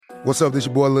What's up, this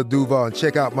your boy Lil Duval, and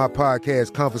check out my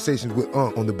podcast, Conversations with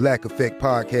Unc, on the Black Effect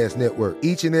Podcast Network.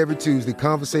 Each and every Tuesday,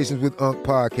 Conversations with Unc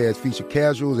podcast feature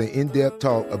casuals and in-depth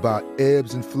talk about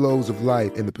ebbs and flows of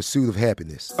life and the pursuit of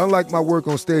happiness. Unlike my work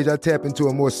on stage, I tap into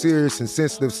a more serious and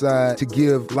sensitive side to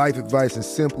give life advice and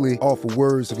simply offer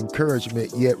words of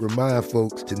encouragement, yet remind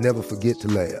folks to never forget to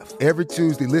laugh. Every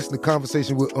Tuesday, listen to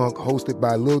Conversations with Unc, hosted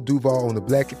by Lil Duval on the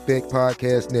Black Effect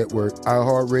Podcast Network,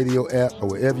 iHeartRadio app, or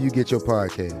wherever you get your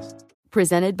podcasts.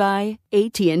 Presented by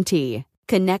AT&T.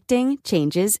 Connecting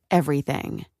changes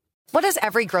everything. What does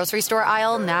every grocery store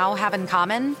aisle now have in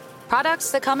common?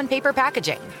 Products that come in paper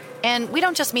packaging. And we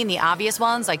don't just mean the obvious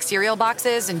ones like cereal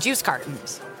boxes and juice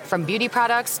cartons. From beauty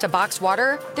products to boxed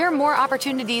water, there are more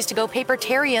opportunities to go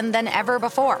papertarian than ever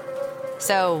before.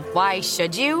 So why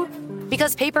should you?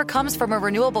 Because paper comes from a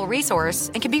renewable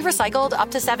resource and can be recycled up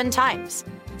to 7 times.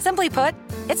 Simply put,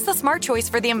 it's the smart choice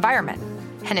for the environment.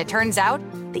 And it turns out,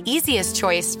 the easiest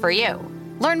choice for you.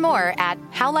 Learn more at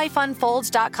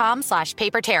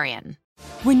howlifeunfolds.com/papertarian.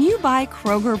 When you buy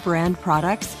Kroger brand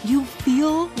products, you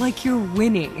feel like you're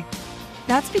winning.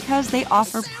 That's because they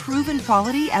offer proven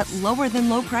quality at lower than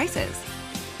low prices.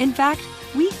 In fact,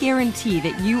 we guarantee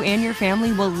that you and your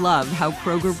family will love how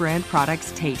Kroger brand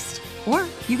products taste, or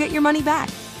you get your money back.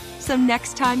 So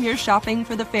next time you're shopping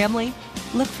for the family,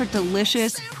 look for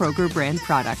delicious Kroger brand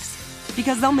products,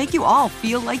 because they'll make you all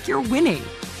feel like you're winning.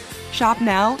 Shop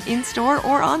now, in-store,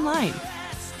 or online.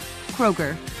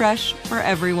 Kroger, fresh for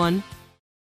everyone.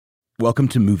 Welcome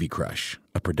to Movie Crush,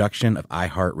 a production of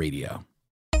iHeartRadio.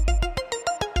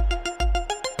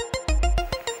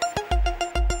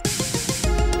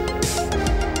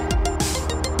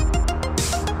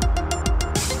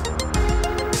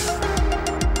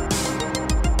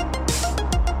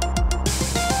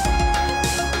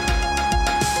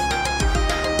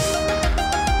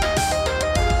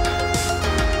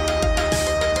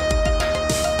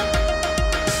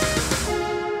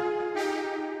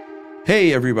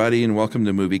 Hey, everybody, and welcome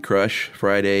to Movie Crush,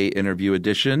 Friday interview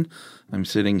edition. I'm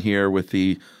sitting here with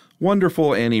the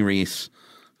wonderful Annie Reese,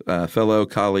 fellow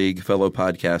colleague, fellow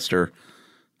podcaster.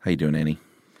 How you doing, Annie?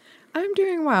 I'm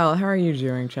doing well. How are you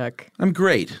doing, Chuck? I'm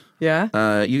great.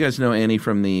 Yeah? You guys know Annie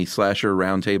from the Slasher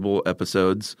Roundtable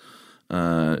episodes.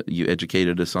 You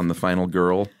educated us on the final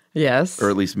girl. Yes. Or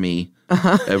at least me.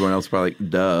 Everyone else probably like,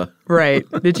 duh. Right.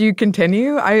 Did you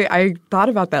continue? I thought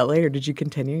about that later. Did you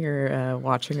continue your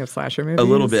watching of slasher movies? A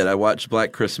little bit. I watched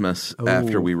Black Christmas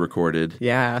after we recorded.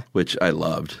 Yeah. Which I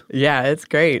loved. Yeah, it's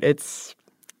great. It's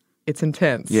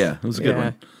intense. Yeah, it was a good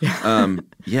one. And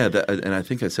I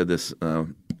think I said this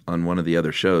on one of the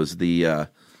other shows. The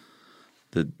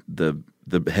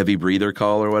heavy breather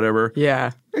call or whatever.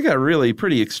 Yeah. It got really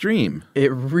pretty extreme. It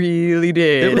really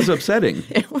did. It was upsetting.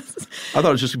 It was. I thought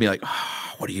it was just going to be like,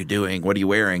 oh, what are you doing? What are you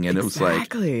wearing? And Exactly. It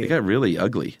was like, it got really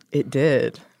ugly. It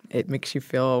did. It makes you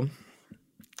feel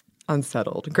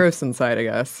unsettled. Gross inside, I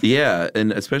guess. Yeah.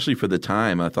 And especially for the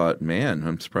time, I thought, man,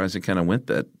 I'm surprised it kind of went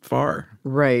that far.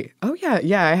 Right. Oh, yeah.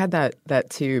 Yeah, I had that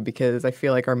too, because I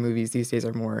feel like our movies these days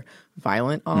are more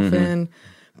violent often. Mm-hmm.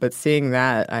 But seeing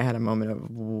that, I had a moment of,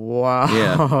 wow.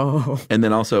 Yeah. And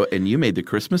then also, and you made the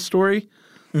Christmas Story?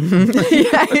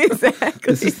 Yeah, exactly.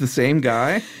 This is the same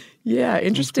guy? Yeah,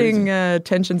 interesting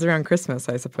tensions around Christmas,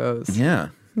 I suppose. Yeah.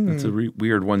 That's a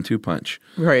weird 1-2 punch.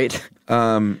 Right.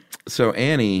 So,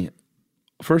 Annie,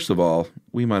 first of all,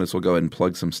 we might as well go ahead and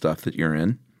plug some stuff that you're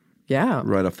in. Yeah.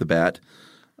 Right off the bat.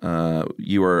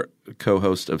 You are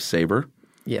co-host of Savor.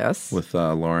 Yes. With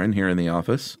Lauren here in the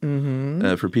office.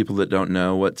 Mm-hmm. For people that don't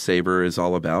know what Savor is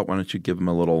all about, why don't you give them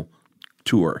a little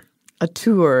tour? A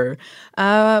tour.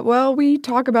 Well, we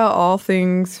talk about all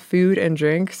things food and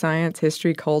drink, science,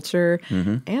 history, culture,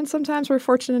 and sometimes we're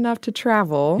fortunate enough to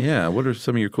travel. Yeah. What are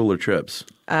some of your cooler trips?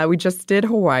 We just did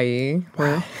Hawaii.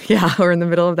 Wow. We're in the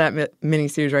middle of that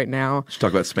mini-series right now. Should we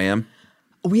talk about Spam?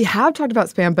 We have talked about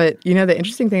Spam, but the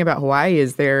interesting thing about Hawaii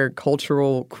is their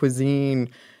cultural cuisine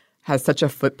has such a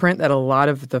footprint that a lot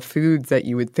of the foods that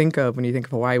you would think of when you think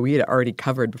of Hawaii, we had already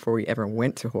covered before we ever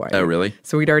went to Hawaii. Oh, really?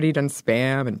 So we'd already done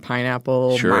Spam and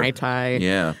pineapple, Mai Tai.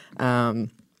 Yeah.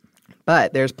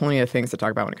 But there's plenty of things to talk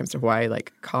about when it comes to Hawaii,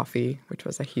 like coffee, which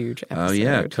was a huge episode. Oh,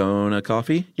 yeah. Kona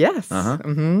coffee? Yes. Uh-huh.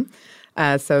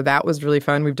 Mm-hmm. So that was really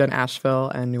fun. We've done Asheville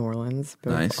and New Orleans.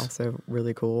 Both nice. Also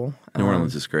really cool. New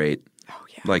Orleans is great. Oh,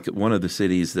 yeah. Like one of the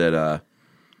cities that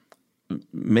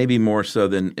maybe more so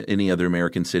than any other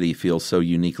American city feels so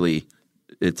uniquely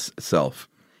itself.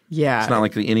 Yeah. It's not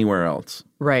like anywhere else.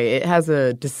 Right. It has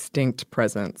a distinct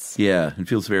presence. Yeah. It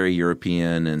feels very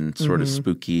European and sort of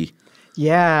spooky.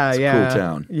 Yeah, It's a yeah. cool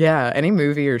town. Yeah, any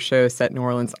movie or show set in New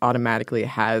Orleans automatically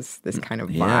has this kind of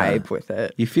vibe with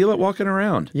it. You feel it walking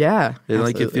around. Yeah,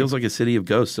 It feels like a city of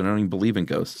ghosts, and I don't even believe in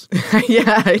ghosts.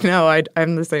 Yeah, I know.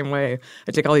 I'm the same way.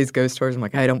 I take all these ghost tours. I'm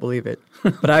like, I don't believe it,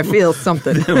 but I feel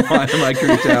something. Why am I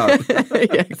creeped out?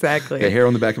 Yeah, exactly. The hair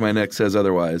on the back of my neck says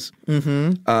otherwise.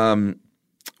 Mm-hmm.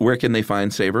 Where can they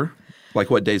find Savor? Like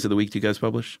what days of the week do you guys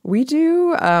publish? We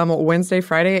do Wednesday,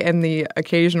 Friday, and the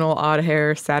occasional Odd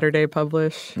Hair Saturday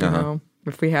publish. You know,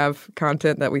 if we have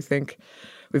content that we think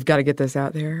we've got to get this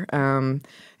out there. And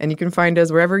you can find us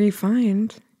wherever you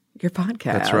find your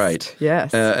podcast. That's right.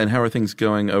 Yes. And how are things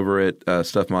going over at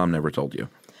Stuff Mom Never Told You?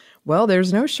 Well,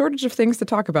 there's no shortage of things to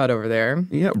talk about over there.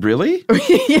 Yeah, really?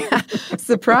 Yeah.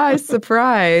 Surprise,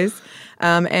 surprise.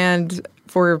 And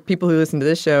for people who listen to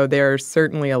this show, there are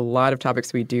certainly a lot of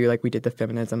topics we do, like we did the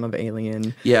feminism of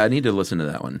Alien. Yeah, I need to listen to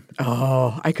that one.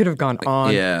 Oh, I could have gone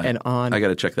on and on. I got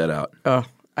to check that out. Oh,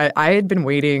 I had been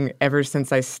waiting ever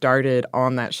since I started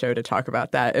on that show to talk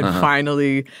about that. And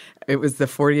finally, it was the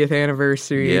 40th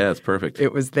anniversary. Yeah, it's perfect.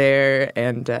 It was there,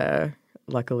 and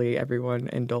luckily everyone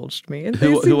indulged me. And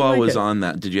Who all was on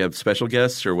that? Did you have special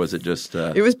guests, or was it just...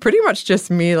 It was pretty much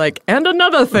just me, like, and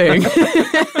another thing.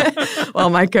 While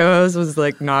my co-host was,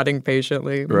 like, nodding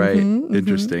patiently. Right.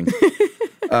 Interesting.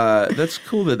 That's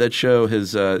cool that show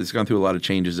has gone through a lot of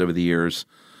changes over the years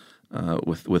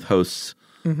with hosts.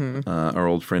 Our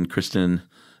old friend Kristen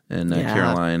and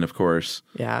Caroline, of course,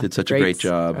 did such a great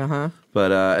job.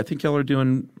 But I think y'all are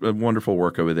doing wonderful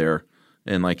work over there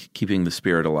and, like, keeping the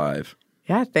spirit alive.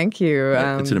 Yeah, thank you.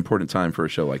 It's an important time for a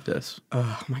show like this.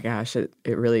 Oh, my gosh, it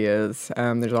really is.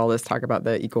 There's all this talk about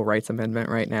the Equal Rights Amendment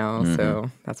right now, so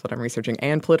that's what I'm researching.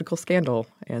 And political scandal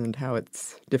and how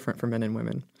it's different for men and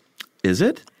women. Is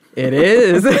it? It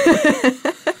is.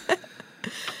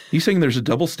 You saying there's a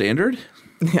double standard?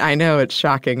 I know. It's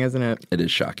shocking, isn't it? It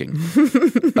is shocking.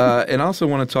 And I also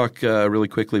want to talk really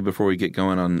quickly before we get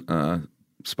going on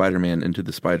Spider-Man Into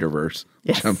the Spider-Verse,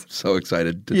 which I'm so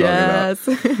excited to talk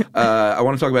about. I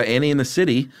want to talk about Annie in the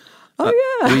City. Oh,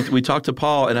 yeah. We talked to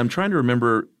Paul, and I'm trying to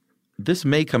remember, this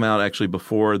may come out actually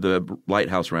before the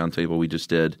Lighthouse Roundtable we just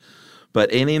did.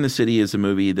 But Annie in the City is a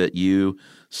movie that you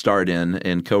starred in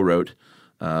and co-wrote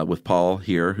with Paul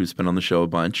here, who's been on the show a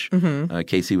bunch.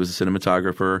 Casey was a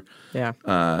cinematographer. Yeah.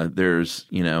 There's,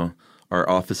 our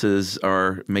offices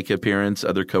make appearance.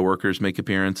 Other coworkers make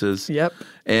appearances. Yep.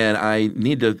 And I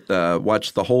need to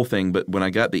watch the whole thing. But when I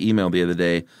got the email the other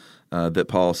day that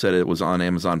Paul said it was on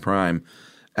Amazon Prime,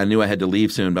 I knew I had to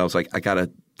leave soon. But I was like, I got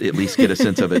to at least get a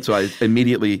sense of it. So I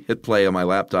immediately hit play on my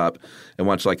laptop and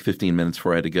watched like 15 minutes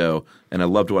before I had to go. And I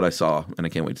loved what I saw. And I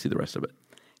can't wait to see the rest of it.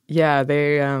 Yeah,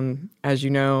 they, as you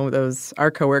know, our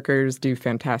coworkers do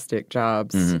fantastic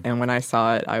jobs. And when I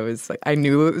saw it, I was like, I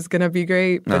knew it was going to be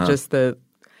great, but just the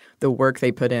work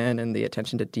they put in and the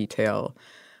attention to detail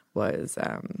was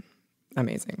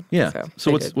amazing. Yeah.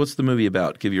 So what's the movie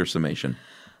about? Give your summation.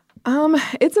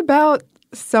 It's about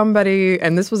somebody,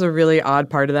 and this was a really odd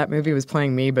part of that movie, was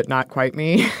playing me, but not quite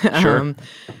me. Sure.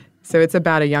 So it's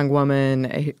about a young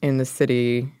woman in the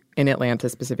city. In Atlanta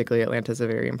specifically. Atlanta is a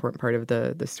very important part of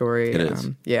the story. It is.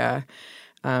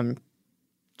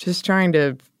 Just trying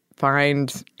to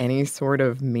find any sort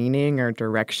of meaning or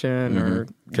direction or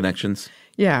connections.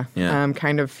 Yeah.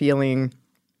 Kind of feeling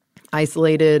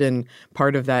isolated, and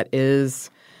part of that is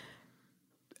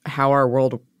how our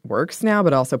world works now,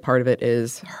 but also part of it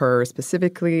is her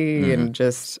specifically, and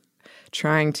just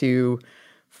trying to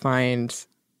find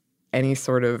any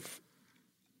sort of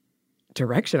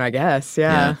direction, I guess.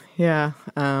 Yeah.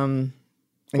 And,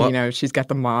 she's got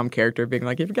the mom character being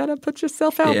like, you've got to put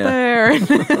yourself out there.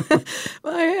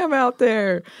 I am out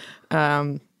there.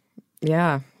 It's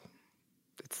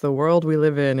the world we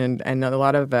live in, and a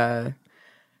lot of, what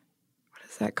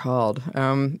is that called?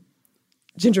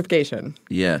 Gentrification.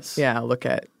 Yes. Yeah, look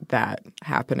at that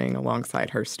happening alongside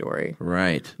her story.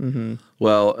 Right.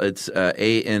 Well, it's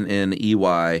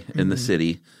ANNEY in the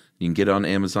city. You can get it on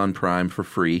Amazon Prime for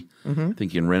free. I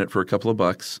think you can rent it for a couple of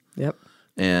bucks. Yep.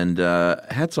 And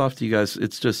hats off to you guys.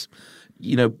 It's just,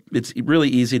 it's really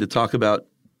easy to talk about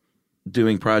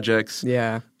doing projects.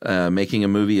 Yeah. Making a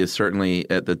movie is certainly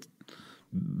at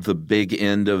the big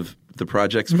end of the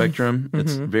project spectrum.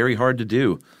 It's very hard to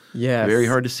do. Yes. Very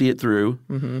hard to see it through.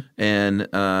 And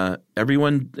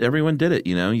everyone did it,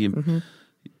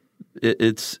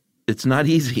 It's not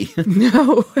easy.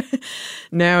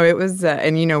 No, it was,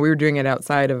 and we were doing it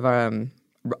outside of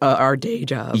our day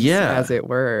jobs, as it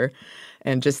were,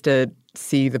 and just to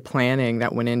see the planning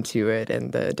that went into it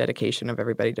and the dedication of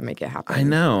everybody to make it happen. I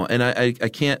know, and I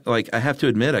can't, I have to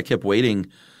admit, I kept waiting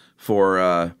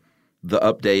for the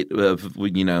update of,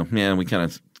 we kind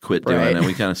of quit doing it.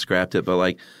 We kind of scrapped it, but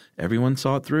like everyone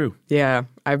saw it through. Yeah.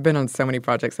 I've been on so many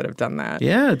projects that have done that.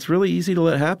 Yeah, it's really easy to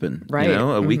let happen. Right.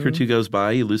 A week or two goes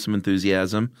by, you lose some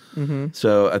enthusiasm.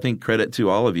 So I think credit to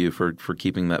all of you for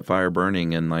keeping that fire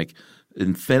burning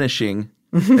and finishing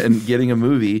and getting a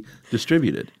movie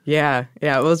distributed. Yeah.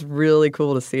 It was really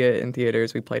cool to see it in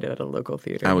theaters. We played it at a local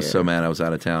theater. I was so mad I was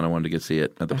out of town. I wanted to go see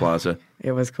it at the Plaza.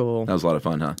 It was cool. That was a lot of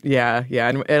fun, huh? Yeah.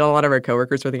 And a lot of our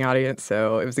coworkers were in the audience,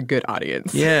 so it was a good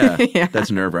audience. Yeah.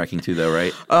 That's nerve-wracking too, though,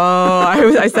 right? Oh,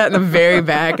 I sat in the very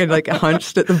back and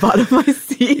hunched at the bottom of my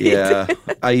seat. Yeah.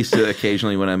 I used to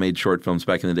occasionally, when I made short films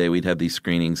back in the day, we'd have these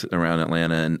screenings around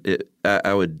Atlanta, and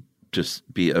I would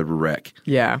just be a wreck.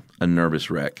 Yeah. A nervous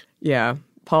wreck. Yeah.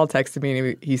 Paul texted me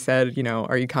and he said,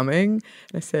 are you coming?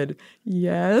 And I said,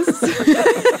 yes.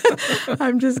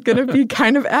 I'm just going to be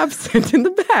kind of absent in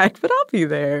the back, but I'll be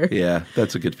there. Yeah,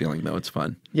 that's a good feeling, though. It's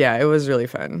fun. Yeah, it was really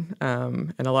fun.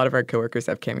 And a lot of our coworkers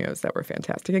have cameos that were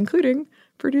fantastic, including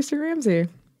producer Ramsey.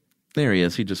 There he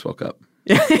is. He just woke up.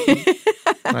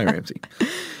 Hi, Ramsey.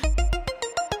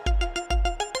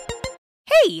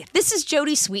 Hey, this is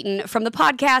Jodie Sweetin from the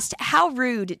podcast How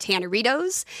Rude,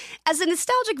 Tanneritos. As a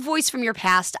nostalgic voice from your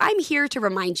past, I'm here to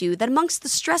remind you that amongst the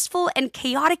stressful and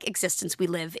chaotic existence we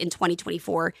live in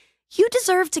 2024, you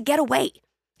deserve to get away.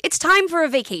 It's time for a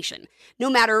vacation, no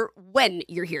matter when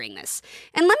you're hearing this.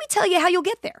 And let me tell you how you'll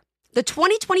get there. The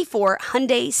 2024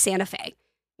 Hyundai Santa Fe.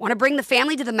 Want to bring the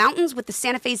family to the mountains with the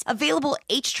Santa Fe's available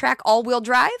H-Track all-wheel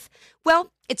drive?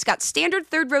 Well, it's got standard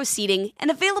third-row seating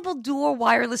and available dual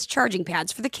wireless charging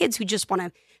pads for the kids who just want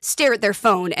to stare at their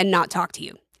phone and not talk to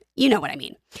you. You know what I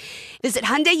mean. Visit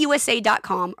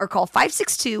HyundaiUSA.com or call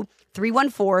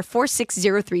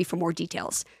 562-314-4603 for more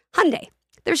details. Hyundai,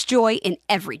 there's joy in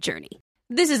every journey.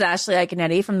 This is Ashley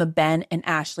Iconetti from the Ben and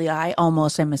Ashley I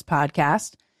Almost Famous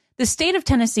podcast. The state of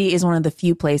Tennessee is one of the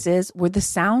few places where the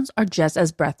sounds are just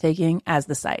as breathtaking as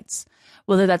the sights.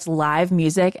 Whether that's live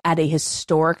music at a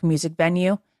historic music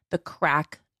venue, the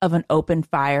crack of an open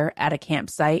fire at a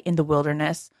campsite in the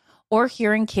wilderness, or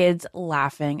hearing kids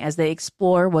laughing as they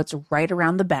explore what's right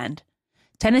around the bend,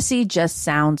 Tennessee just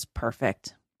sounds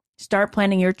perfect. Start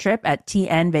planning your trip at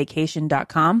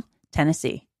tnvacation.com.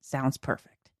 Tennessee sounds perfect.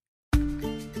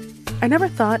 I never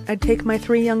thought I'd take my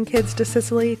 3 young kids to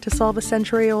Sicily to solve a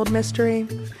century-old mystery.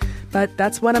 But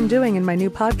that's what I'm doing in my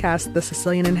new podcast, The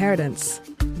Sicilian Inheritance.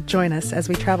 Join us as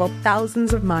we travel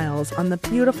thousands of miles on the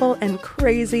beautiful and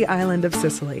crazy island of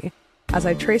Sicily, as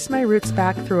I trace my roots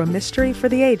back through a mystery for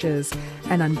the ages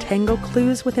and untangle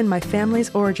clues within my family's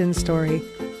origin story,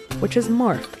 which has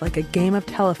morphed like a game of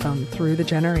telephone through the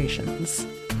generations.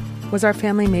 Was our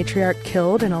family matriarch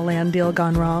killed in a land deal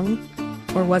gone wrong?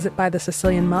 Or was it by the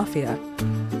Sicilian mafia?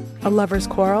 A lover's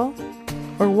quarrel?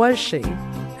 Or was she,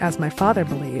 as my father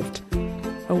believed,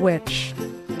 a witch?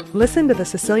 Listen to The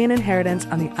Sicilian Inheritance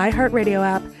on the iHeartRadio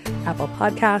app, Apple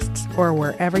Podcasts, or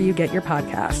wherever you get your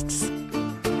podcasts.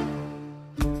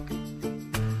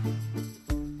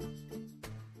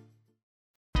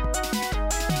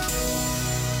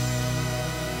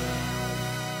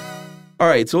 All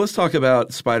right, so let's talk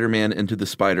about Spider-Man Into the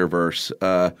Spider-Verse.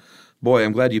 Boy,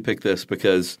 I'm glad you picked this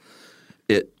because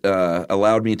it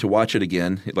allowed me to watch it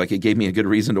again. It gave me a good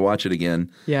reason to watch it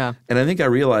again. Yeah. And I think I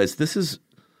realized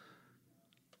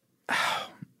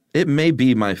it may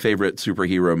be my favorite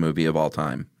superhero movie of all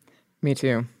time. Me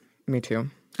too.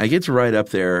 I get right up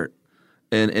there.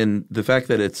 And the fact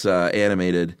that it's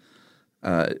animated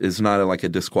is not a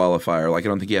disqualifier. I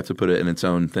don't think you have to put it in its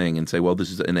own thing and say, well,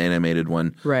 this is an animated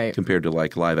one compared to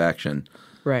live action.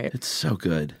 Right. It's so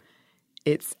good.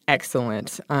 It's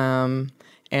excellent. And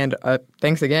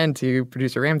thanks again to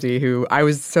producer Ramsey, who I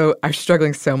was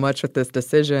struggling so much with this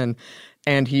decision,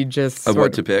 and he just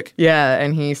what to pick. Yeah,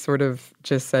 and he sort of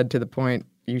just said to the point,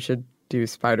 you should do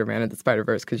Spider-Man and the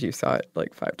Spider-Verse because you saw it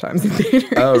 5 times in theaters.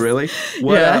 Oh, really?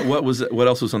 Yeah. What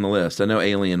else was on the list? I know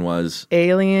Alien was.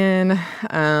 Alien.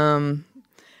 I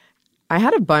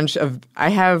had a bunch of.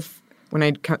 When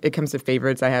it comes to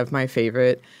favorites, I have my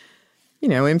favorite.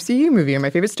 MCU movie, or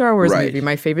my favorite Star Wars movie,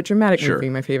 my favorite dramatic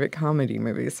movie, my favorite comedy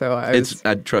movie. So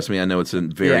trust me, I know it's a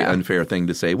very unfair thing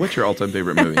to say. What's your all-time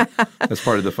favorite movie? That's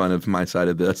part of the fun of my side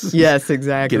of this. Yes,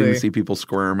 exactly. Getting to see people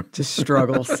squirm. Just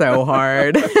struggle so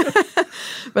hard.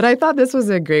 But I thought this was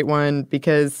a great one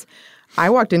because I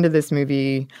walked into this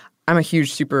movie. I'm a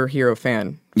huge superhero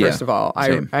fan, first of all.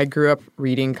 I grew up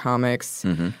reading comics.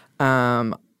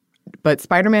 Mm-hmm. But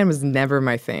Spider-Man was never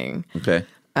my thing. Okay.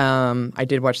 I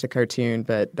did watch the cartoon,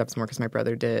 but that's more because my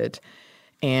brother did.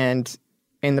 And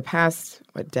in the past,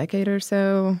 decade or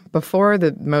so, before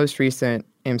the most recent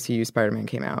MCU Spider-Man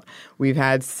came out. We've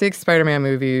had 6 Spider-Man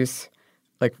movies,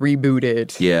 like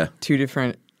rebooted. Yeah. 3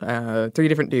 different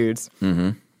dudes. Mm-hmm.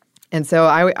 And so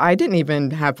I didn't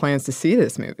even have plans to see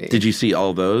this movie. Did you see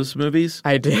all those movies?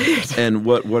 I did. And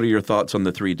what are your thoughts on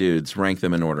the 3 dudes? Rank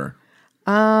them in order.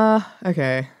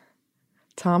 Okay.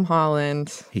 Tom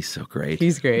Holland. He's so great.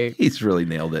 He's great. He's really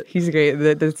nailed it. He's great.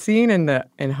 The scene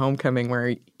in Homecoming where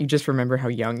you just remember how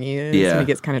young he is. Yeah. And he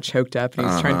gets kind of choked up and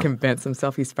he's trying to convince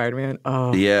himself he's Spider-Man.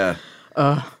 Oh. Yeah.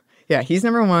 Yeah, he's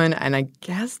number 1. And I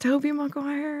guess Tobey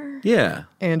Maguire. Yeah.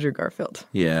 Andrew Garfield.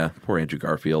 Yeah. Poor Andrew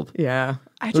Garfield. Yeah.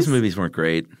 Those movies weren't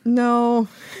great. No.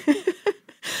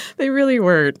 They really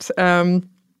weren't. And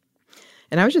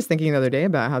I was just thinking the other day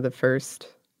about how the first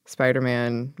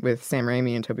Spider-Man with Sam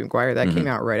Raimi and Tobey Maguire, that came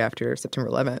out right after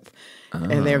September 11th.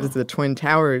 And there was the Twin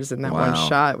Towers and that one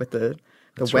shot with the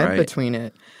web between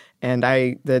it. And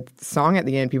the song at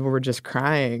the end, people were just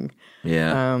crying.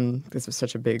 Yeah. This was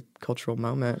such a big cultural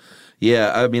moment.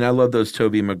 Yeah, I mean, I love those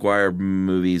Tobey Maguire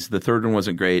movies. The third one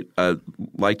wasn't great. I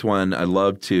liked 1. I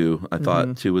loved 2. I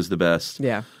thought 2 was the best.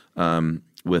 Yeah.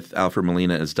 With Alfred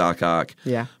Molina as Doc Ock.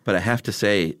 Yeah. But I have to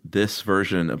say, this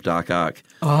version of Doc Ock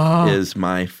is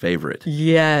my favorite.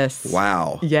 Yes.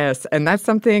 Wow. Yes. And that's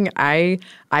something I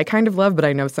kind of love, but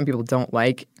I know some people don't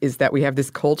like, is that we have this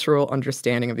cultural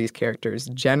understanding of these characters.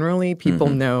 Generally, people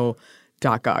know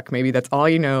Doc Ock. Maybe that's all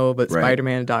you know, but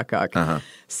Spider-Man and Doc Ock.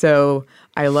 So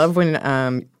I love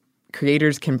when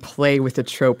creators can play with a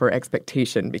trope or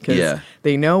expectation because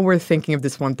they know we're thinking of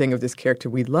this one thing of this character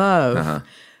we love.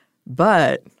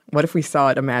 But what if we saw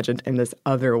it imagined in this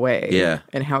other way? Yeah.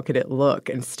 And how could it look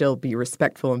and still be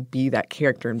respectful and be that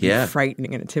character and be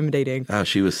frightening and intimidating? Oh,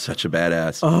 she was such a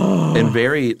badass. Oh. And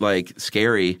very,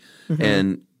 scary.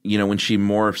 And, when she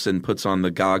morphs and puts on the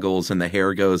goggles and the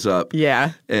hair goes up.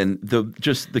 Yeah. And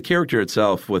the character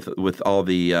itself with all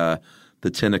the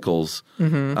tentacles,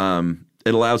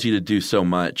 it allows you to do so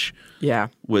much. Yeah.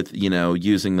 With,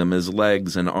 using them as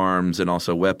legs and arms and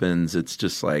also weapons. It's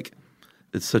just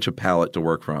it's such a palette to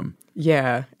work from.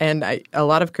 Yeah, and a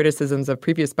lot of criticisms of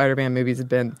previous Spider-Man movies have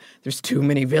been there's too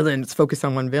many villains, focus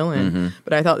on one villain.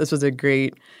 But I thought this was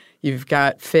you've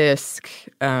got Fisk,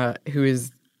 who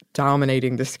is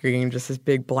dominating the screen, just this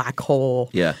big black hole.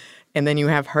 Yeah. And then you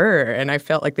have her, and I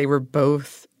felt like they were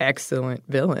both excellent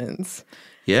villains.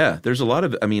 Yeah, there's a lot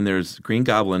of, there's Green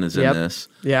Goblin is in this.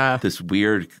 Yeah. This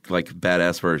weird,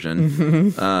 badass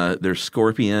version. There's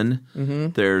Scorpion.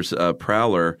 There's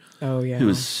Prowler. Oh, yeah. Who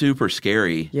is super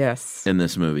scary in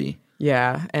this movie.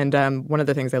 Yeah, and one of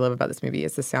the things I love about this movie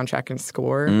is the soundtrack and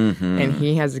score. And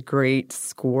he has great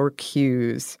score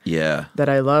cues that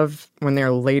I love when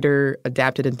they're later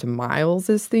adapted into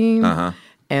Miles' theme.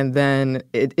 And then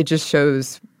it just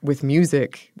shows with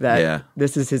music that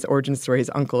this is his origin story.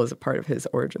 His uncle is a part of his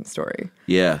origin story.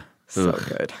 Yeah. So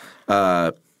good.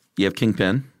 You have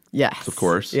Kingpin. Yes. Of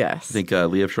course. Yes. I think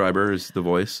Liev Schreiber is the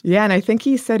voice. Yeah, and I think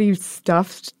he said he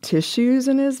stuffed tissues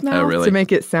in his mouth to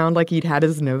make it sound like he'd had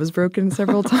his nose broken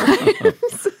several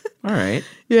times. All right.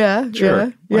 Yeah. Sure.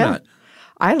 Yeah. Why not?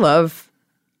 I love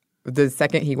the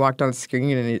second he walked on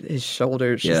screen and his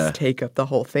shoulders just take up the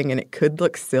whole thing. And it could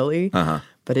look silly,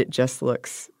 but it just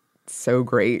looks so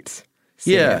great.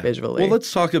 It visually. Well,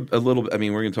 let's talk a little bit.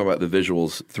 We're going to talk about the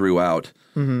visuals throughout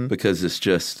because it's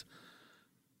just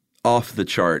off the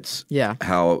charts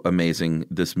how amazing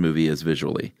this movie is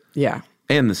visually. Yeah.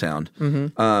 And the sound.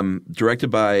 Directed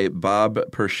by Bob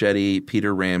Persichetti,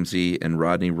 Peter Ramsey, and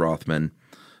Rodney Rothman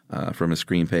from a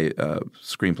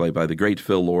screenplay by the great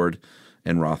Phil Lord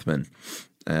and Rothman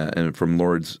and from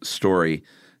Lord's story.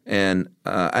 And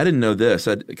I didn't know this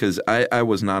because I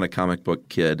was not a comic book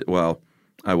kid. Well,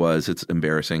 I was. It's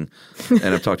embarrassing. And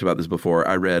I've talked about this before.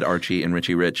 I read Archie and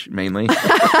Richie Rich mainly.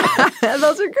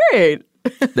 Those are great.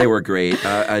 They were great.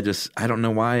 I don't know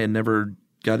why I never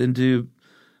got into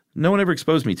 – no one ever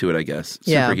exposed me to it, I guess,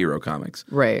 superhero comics.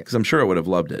 Right. Because I'm sure I would have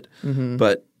loved it.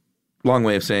 But long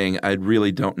way of saying I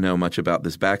really don't know much about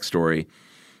this backstory.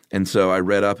 And so I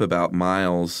read up about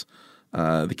Miles,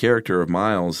 the character of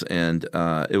Miles, and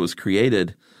it was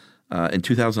created in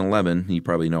 2011. You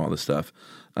probably know all this stuff.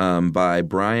 By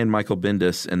Brian Michael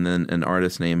Bendis and then an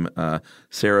artist named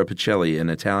Sarah Pichelli,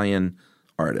 an Italian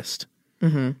artist.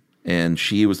 And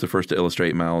she was the first to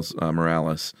illustrate Miles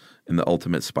Morales in The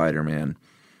Ultimate Spider-Man.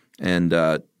 And,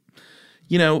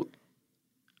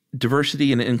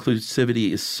 diversity and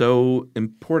inclusivity is so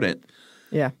important.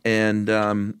 Yeah. And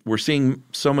we're seeing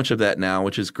so much of that now,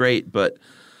 which is great, but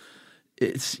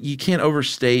you can't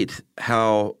overstate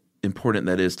how important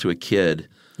that is to a kid.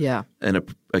 Yeah. And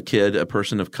a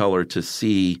person of color to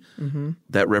see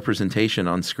that representation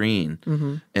on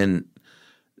screen. And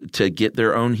to get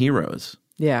their own heroes.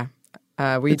 Yeah.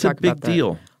 It's a big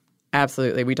deal.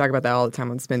 Absolutely. We talk about that all the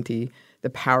time on Spinty, the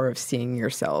power of seeing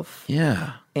yourself.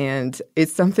 Yeah. And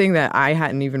it's something that I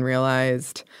hadn't even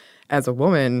realized as a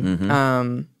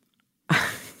woman.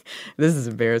 This is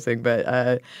embarrassing,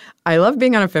 but I love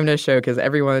being on a feminist show because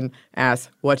everyone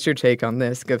asks, what's your take on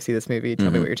this? Go see this movie.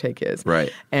 Tell me what your take is.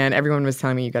 Right. And everyone was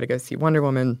telling me, you got to go see Wonder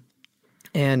Woman.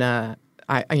 And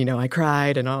I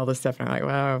cried and all this stuff. And I'm like,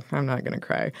 wow, I'm not going to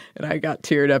cry. And I got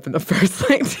teared up in the first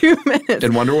 2 minutes.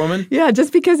 In Wonder Woman? Yeah,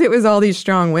 just because it was all these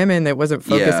strong women that wasn't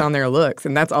focused on their looks.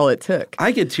 And that's all it took.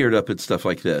 I get teared up at stuff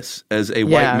like this as a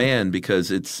white man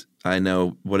because I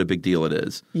know what a big deal it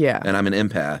is. Yeah. And I'm an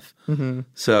empath.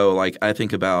 So I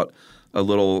think about a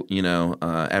little,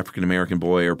 African-American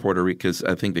boy or Puerto Rican, because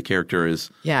I think the character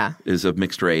is of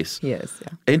mixed race. He is,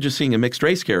 yeah. And just seeing a mixed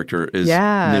race character is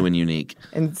new and unique.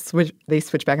 And they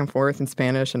switch back and forth in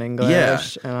Spanish and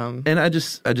English. Yeah. And I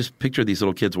just picture these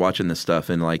little kids watching this stuff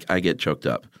and I get choked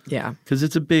up. Yeah. Because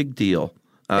it's a big deal.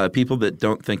 People that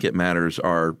don't think it matters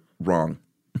are wrong.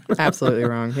 Absolutely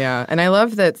wrong, yeah. And I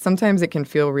love that sometimes it can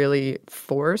feel really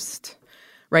forced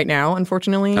right now,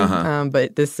 unfortunately.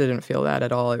 But this didn't feel that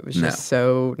at all. It was just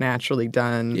so naturally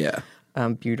done. Yeah.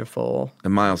 Beautiful.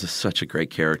 And Miles is such a great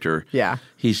character. Yeah.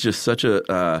 He's just such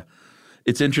a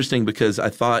it's interesting because I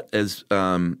thought as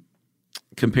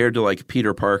compared to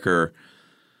Peter Parker,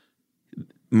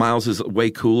 Miles is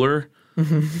way cooler.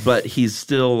 But he's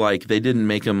still they didn't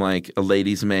make him a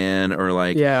ladies' man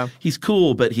or he's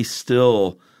cool, but he's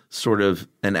still sort of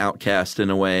an outcast in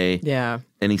a way. Yeah.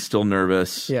 And he's still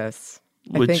nervous. Yes.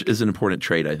 Which is an important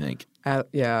trait, I think.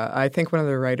 I think one of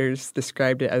the writers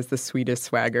described it as the sweetest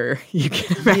swagger you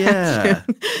can imagine. Yeah.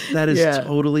 That is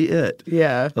totally it.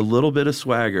 Yeah. A little bit of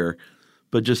swagger,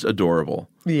 but just adorable.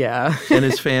 Yeah. And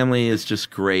his family is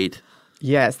just great.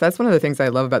 Yes. That's one of the things I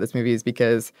love about this movie is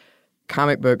because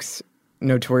comic books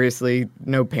notoriously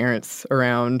no parents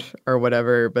around or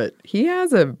whatever, but he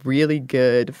has a really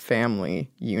good family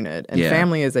unit. And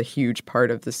family is a huge part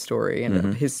of the story and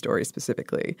of his story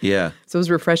specifically. Yeah. So it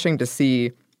was refreshing to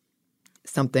see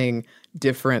something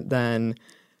different than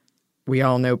we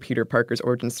all know Peter Parker's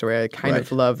origin story. I kind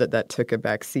of love that took a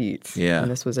back seat. Yeah. And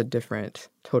this was a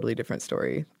totally different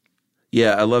story.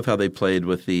 Yeah, I love how they played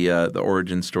with the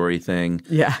origin story thing.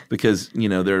 Yeah. Because,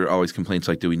 there are always complaints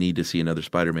do we need to see another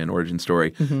Spider-Man origin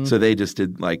story? So they just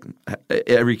did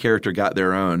every character got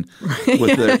their own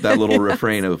with that little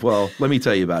refrain of, well, let me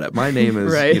tell you about it. My name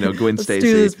is, Gwen Stacy.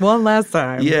 Let's do this one last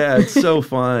time. Yeah, it's so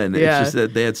fun. It's just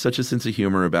that they had such a sense of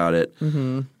humor about it.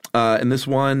 And this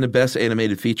won the Best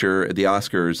Animated Feature at the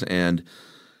Oscars. And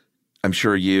I'm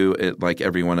sure you, like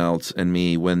everyone else and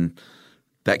me, when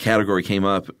that category came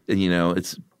up,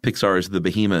 it's Pixar's The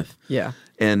Behemoth. Yeah.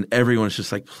 And everyone's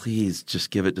just please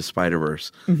just give it to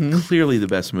Spider-Verse. Clearly the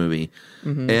best movie.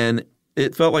 And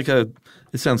it felt it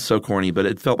sounds so corny, but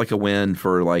it felt like a win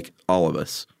for all of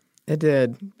us. It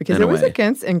did. Because it was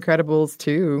against Incredibles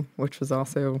 2, which was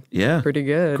also pretty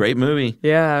good. Great movie.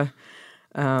 Yeah.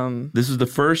 This is the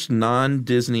first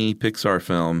non-Disney Pixar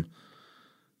film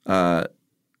to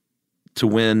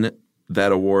win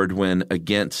that award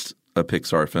against a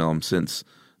Pixar film since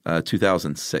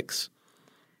 2006.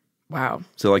 Wow.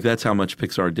 So that's how much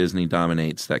Pixar Disney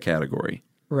dominates that category.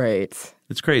 Right.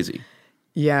 It's crazy.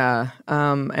 Yeah.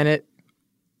 And it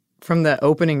from the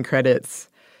opening credits,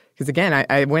 because again,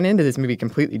 I went into this movie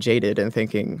completely jaded and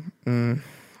thinking,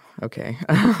 okay.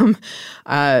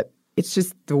 It's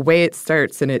just the way it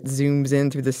starts and it zooms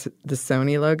in through the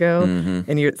Sony logo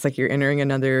and it's you're entering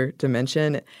another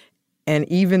dimension. And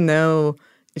even though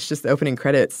it's just the opening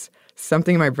credits,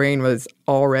 something in my brain was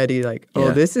already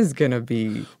this is going to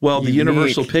be Well, the unique.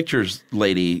 Universal Pictures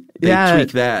lady, they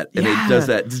tweak that, and it does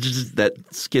that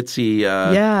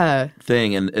skitsy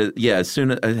thing. And as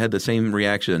soon as I had the same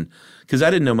reaction, because I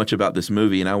didn't know much about this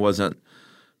movie, and I wasn't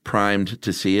primed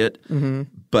to see it.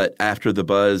 But after the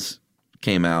buzz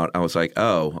came out, I was like,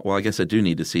 oh, well, I guess I do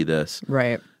need to see this.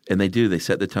 Right. And they do. They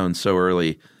set the tone so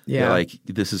early. Yeah.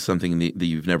 This is something that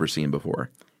you've never seen before.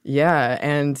 Yeah,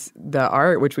 and the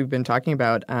art, which we've been talking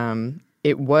about,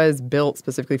 it was built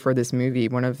specifically for this movie.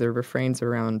 One of the refrains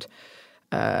around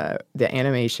the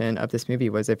animation of this movie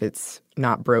was, if it's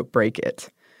not broke, break it.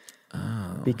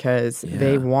 Oh, because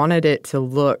they wanted it to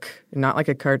look not like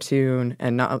a cartoon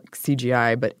and not like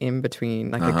CGI, but in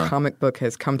between, like a comic book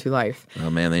has come to life.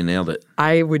 Oh, man, they nailed it.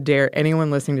 I would dare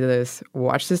anyone listening to this,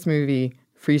 watch this movie,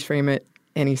 freeze frame it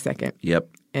any second. Yep.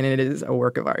 And it is a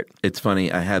work of art. It's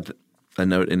funny. I had a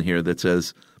note in here that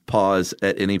says pause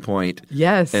at any point.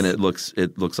 Yes. And it looks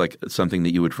like something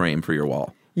that you would frame for your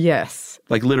wall. Yes.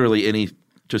 Like literally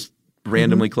just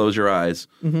randomly close your eyes,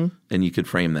 and you could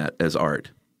frame that as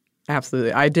art.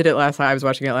 Absolutely. I did it last night. I was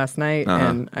watching it last night,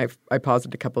 and I paused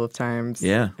it a couple of times.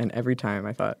 Yeah. And every time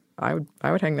I thought, I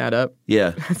would hang that up.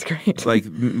 Yeah. That's great. Like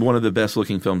one of the best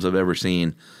looking films I've ever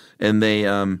seen. And they,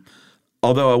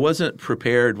 although I wasn't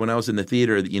prepared when I was in the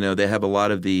theater, you know, they have a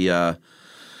lot of the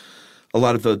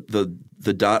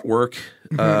dot work.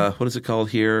 What is it called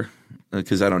here?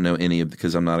 Because I don't know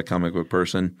because I'm not a comic book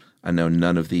person. I know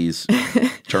none of these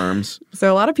terms.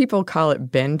 So a lot of people call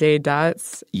it Ben-Day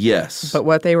dots. Yes. But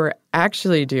what they were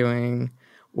actually doing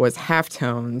was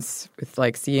halftones with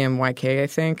like CMYK, I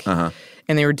think.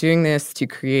 And they were doing this to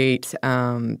create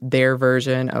their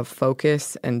version of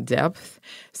focus and depth.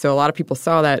 So a lot of people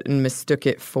saw that and mistook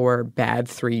it for bad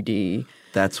 3D.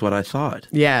 That's what I thought.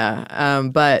 Yeah.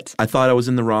 But I thought I was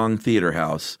in the wrong theater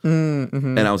house.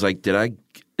 And I was like,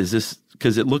 is this,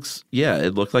 because it looked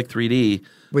like 3D.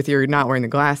 With your not wearing the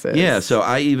glasses. Yeah, so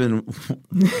I even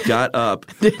got up.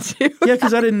 Did you? Yeah,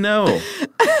 because I didn't know.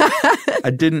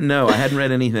 I didn't know. I hadn't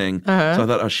read anything. So I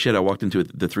thought, oh, shit, I walked into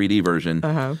the 3D version.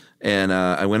 And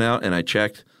I went out and I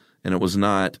checked, and it was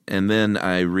not. And then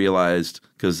I realized,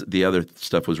 because the other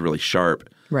stuff was really sharp.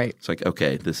 Right. It's like,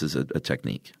 okay, this is a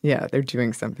technique. Yeah, they're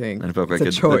doing something. And I felt like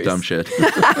it's a dumb shit.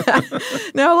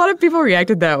 No, a lot of people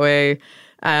reacted that way.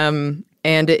 And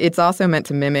it's also meant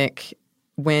to mimic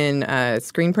when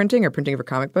screen printing or printing for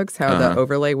comic books, how the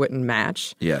overlay wouldn't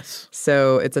match. Yes.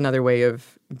 So it's another way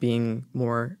of being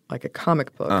more like a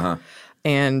comic book.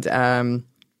 And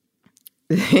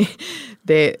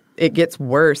it gets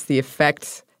worse. The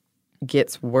effect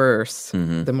gets worse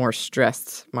the more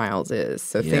stressed Miles is.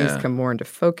 So things come more into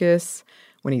focus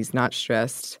when he's not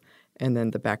stressed. And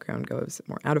then the background goes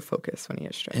more out of focus when he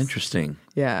is stressed. Interesting.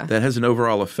 Yeah. That has an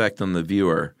overall effect on the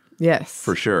viewer. Yes.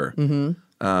 For sure.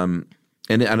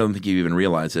 And I don't think you even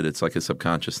realize it. It's like a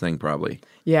subconscious thing probably.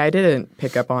 Yeah, I didn't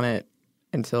pick up on it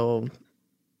until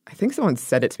I think someone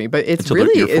said it to me. But it's until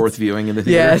really your fourth viewing in the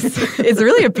theater. Yes. It's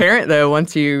really apparent, though,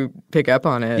 once you pick up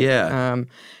on it. Yeah. And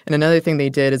another thing they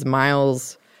did is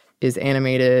Miles is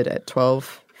animated at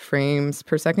 12 frames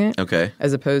per second. Okay.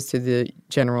 As opposed to the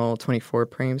general 24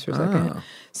 frames per second.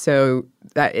 So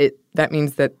that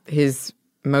means that his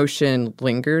motion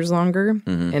lingers longer,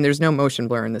 and there's no motion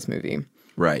blur in this movie.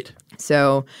 Right.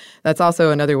 So that's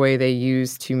also another way they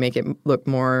use to make it look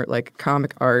more like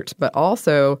comic art. But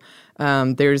also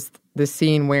there's the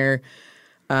scene where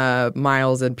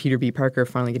Miles and Peter B. Parker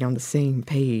finally get on the same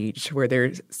page where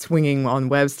they're swinging on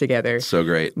webs together. So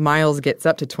great. Miles gets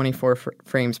up to 24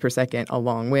 frames per second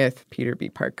along with Peter B.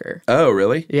 Parker. Oh,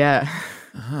 really? Yeah.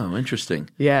 Oh, interesting.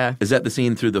 Yeah. Is that the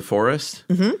scene through the forest?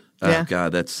 Mm-hmm. Oh,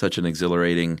 God, that's such an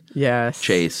exhilarating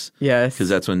chase. Yes. Because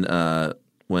that's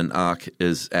when Ock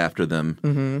is after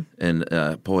them.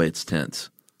 And boy, it's tense.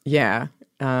 Yeah.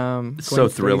 It's so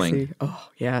thrilling. Stacy. Oh,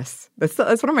 yes. That's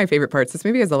one of my favorite parts. This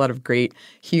movie has a lot of great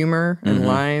humor and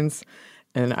lines,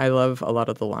 and I love a lot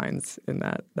of the lines in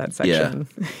that section.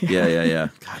 Yeah.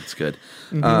 God, it's good.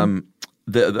 The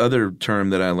other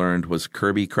term that I learned was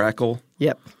Kirby Crackle.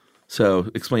 Yep. So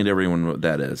explain to everyone what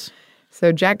that is.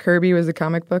 So Jack Kirby was a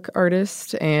comic book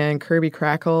artist, and Kirby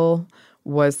Crackle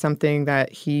was something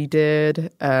that he did,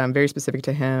 very specific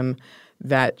to him,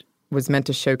 that was meant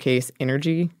to showcase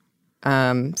energy.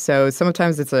 So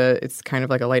sometimes it's kind of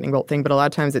like a lightning bolt thing, but a lot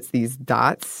of times it's these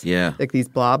dots, like these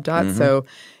blob dots. So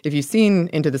if you've seen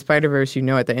Into the Spider-Verse, you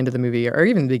know at the end of the movie or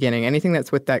even the beginning, anything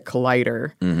that's with that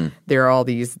collider, there are all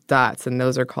these dots, and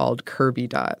those are called Kirby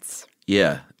dots.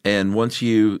 Yeah, and once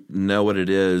you know what it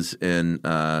is and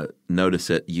notice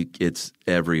it, it's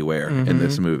everywhere in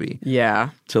this movie. Yeah.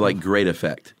 To like great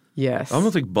effect. Yes.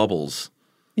 Almost like bubbles.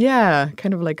 Yeah,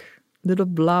 kind of like little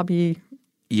blobby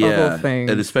bubble thing.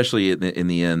 And especially in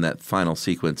the end, that final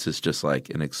sequence is just like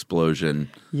an explosion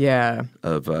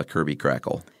of Kirby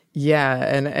Crackle. Yeah,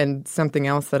 and something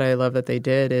else that I love that they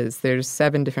did is there's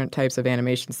 7 different types of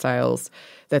animation styles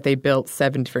that they built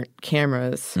 7 different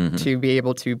cameras to be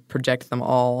able to project them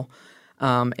all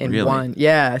in one.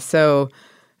 Yeah, so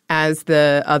as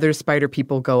the other spider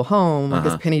people go home,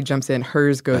 as Penny jumps in,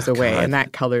 hers goes away, and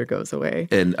that color goes away.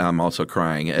 And I'm also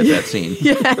crying at that scene.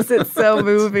 Yes, it's so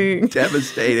moving.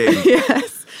 Devastating.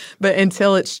 Yes. But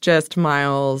until it's just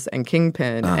Miles and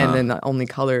Kingpin, and then the only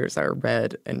colors are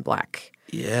red and black.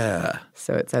 Yeah.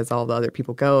 So it's as all the other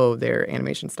people go, their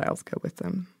animation styles go with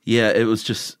them. Yeah, it was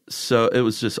just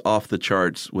off the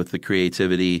charts with the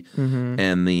creativity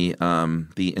and the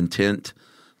intent.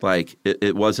 Like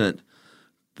it wasn't.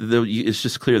 It's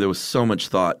just clear there was so much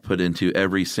thought put into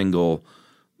every single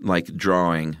like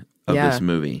drawing of this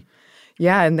movie.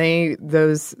 Yeah, and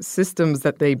those systems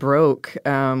that they broke,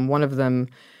 one of them,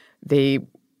 they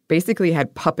basically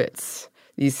had puppets,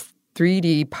 these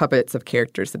 3D puppets of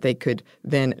characters that they could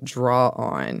then draw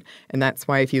on. And that's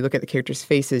why if you look at the characters'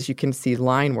 faces, you can see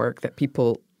line work that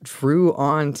people drew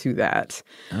onto that.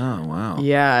 Oh, wow.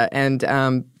 Yeah.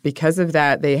 And because of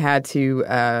that, they had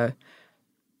to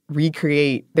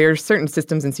recreate. There are certain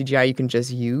systems in CGI you can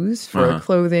just use for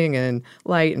clothing and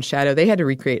light and shadow. They had to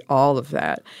recreate all of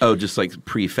that. Oh, just like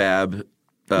prefab?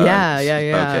 Yeah.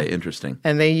 Okay, interesting.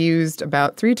 And they used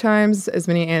about 3 times as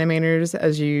many animators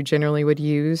as you generally would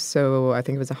use. So I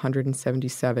think it was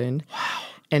 177. Wow.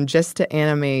 And just to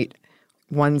animate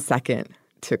 1 second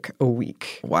took a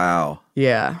week. Wow.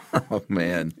 Yeah. Oh,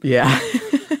 man. Yeah.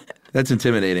 That's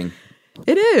intimidating.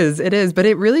 It is. But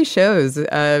it really shows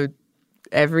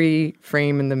every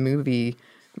frame in the movie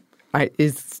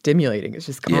is stimulating. It's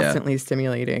just constantly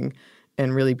stimulating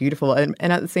and really beautiful. And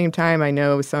at the same time, I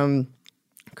know some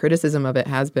criticism of it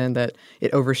has been that it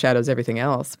overshadows everything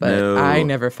else. But I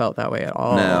never felt that way at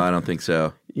all. No, I don't think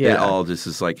so. Yeah. It all just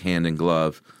is like hand in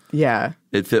glove. Yeah.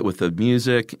 It fit with the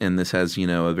music, and this has,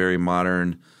 a very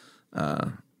modern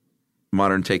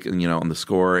take, on the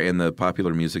score and the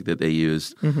popular music that they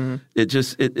used. Mm-hmm. It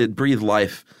just, it breathed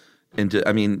life into,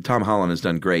 Tom Holland has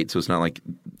done great, so it's not like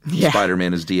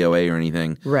Spider-Man is DOA or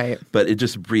anything. Right. But it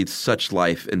just breathed such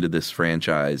life into this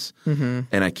franchise, and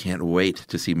I can't wait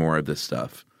to see more of this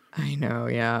stuff. I know,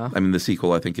 yeah. The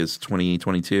sequel, I think, is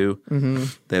 2022. Mm-hmm.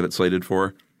 They have it slated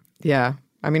for. Yeah.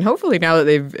 Hopefully now that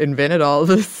they've invented all of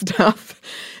this stuff,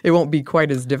 it won't be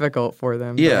quite as difficult for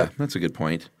them. Yeah, that's a good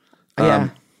point. I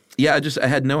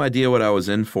had no idea what I was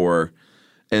in for.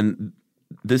 And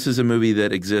this is a movie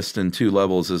that exists in 2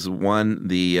 levels. Is one,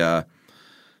 the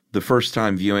first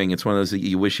time viewing, it's one of those that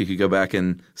you wish you could go back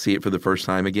and see it for the first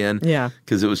time again. Yeah.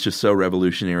 Because it was just so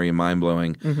revolutionary and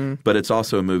mind-blowing. Mm-hmm. But it's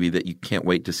also a movie that you can't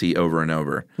wait to see over and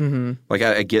over. Mm-hmm. Like,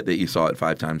 I get that you saw it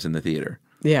 5 times in the theater.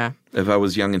 Yeah. If I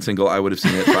was young and single, I would have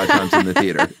seen it 5 times in the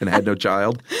theater and had no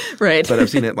child. Right. But I've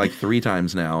seen it like 3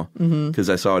 times now because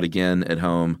I saw it again at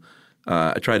home.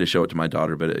 I tried to show it to my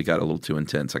daughter, but it got a little too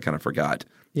intense. I kind of forgot.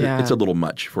 Yeah. It's a little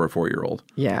much for a 4-year-old.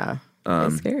 Yeah.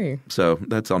 It's scary. So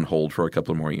that's on hold for a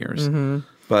couple of more years. Mm-hmm.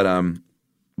 But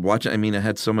I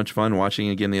had so much fun watching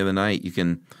it again the other night. You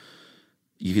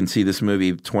can see this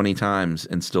movie 20 times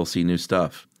and still see new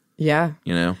stuff. Yeah.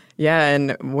 Yeah,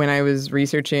 and when I was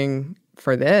researching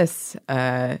for this,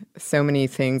 so many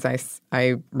things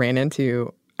I ran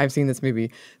into. I've seen this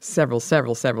movie several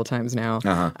times now.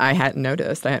 Uh-huh. I hadn't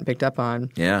noticed. I hadn't picked up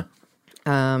on. Yeah.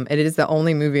 It is the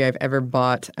only movie I've ever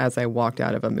bought as I walked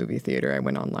out of a movie theater. I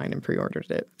went online and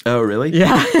pre-ordered it. Oh, really?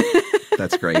 Yeah.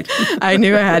 That's great. I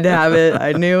knew I had to have it.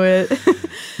 I knew it.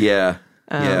 Yeah.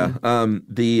 Yeah.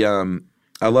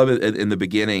 I love it in the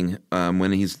beginning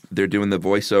when they're doing the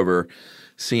voiceover,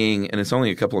 seeing, and it's only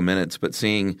a couple of minutes, but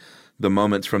seeing the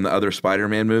moments from the other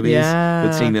Spider-Man movies,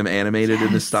 but seeing them animated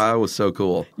in this style was so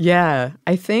cool. Yeah.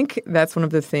 I think that's one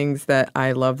of the things that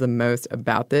I love the most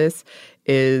about this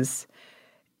is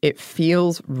it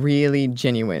feels really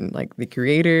genuine. Like the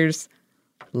creators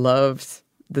loved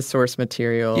the source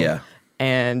material. Yeah.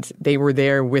 And they were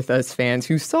there with us fans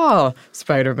who saw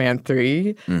Spider-Man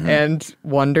 3 and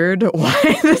wondered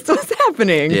why this was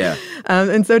happening. Yeah.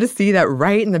 And so to see that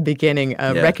right in the beginning,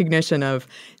 a recognition of,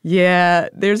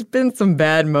 there's been some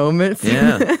bad moments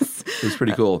in this. It was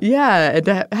pretty cool. Yeah, and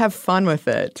to have fun with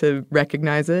it, to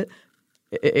recognize it,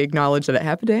 acknowledge that it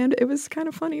happened, and it was kind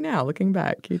of funny now, looking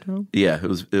back, Yeah,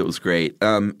 it was great.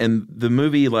 And the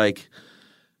movie,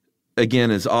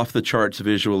 again, is off the charts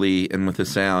visually and with the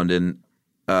sound, and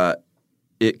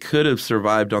it could have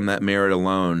survived on that merit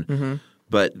alone,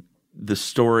 but the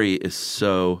story is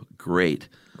so great.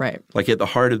 Right. Like at the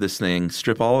heart of this thing,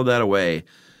 strip all of that away,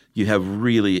 you have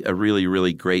a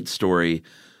really great story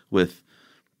with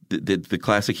the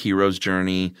classic hero's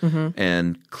journey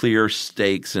and clear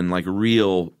stakes and like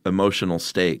real emotional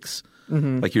stakes.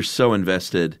 Like you're so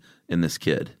invested in this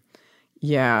kid.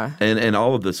 Yeah. And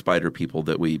all of the spider people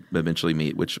that we eventually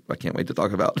meet, which I can't wait to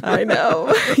talk about. I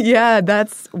know. Yeah,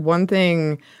 that's one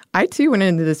thing. I, too, went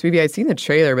into this movie. I'd seen the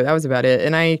trailer, but that was about it.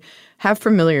 And I have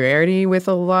familiarity with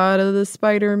a lot of the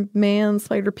spider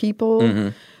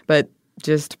people, but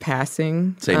just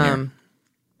passing. Same here.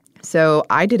 So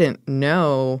I didn't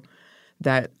know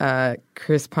that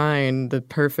Chris Pine, the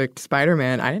perfect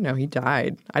Spider-Man, I didn't know he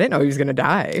died. I didn't know he was going to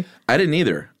die. I didn't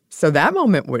either. So that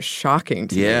moment was shocking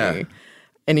to me.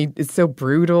 And it's so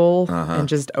brutal and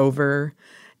just over.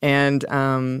 And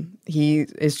he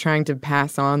is trying to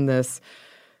pass on this,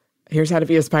 here's how to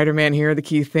be a Spider-Man, here are the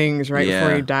key things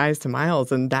before he dies to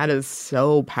Miles. And that is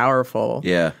so powerful.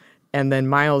 Yeah. And then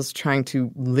Miles trying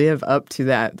to live up to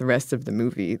that the rest of the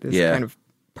movie, this kind of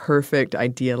perfect,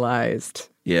 idealized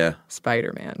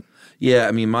Spider-Man. Yeah,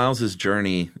 I mean, Miles'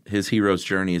 journey, his hero's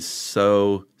journey is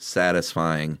so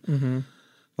satisfying. Mm-hmm.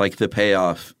 Like the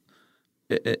payoff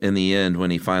in the end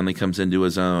when he finally comes into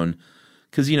his own.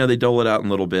 Because, they dole it out in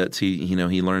little bits. He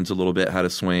learns a little bit how to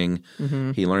swing.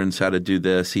 Mm-hmm. He learns how to do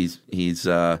this. He's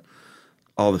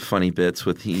all the funny bits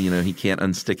with, he can't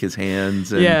unstick his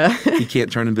hands. And he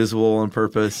can't turn invisible on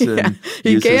purpose. And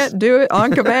he can't do it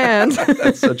on command.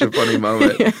 That's such a funny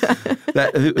moment.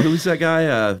 Who's that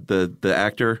guy? The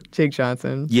actor? Jake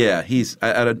Johnson. Yeah,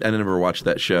 I never watched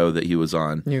that show that he was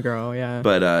on. New Girl, yeah.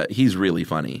 But he's really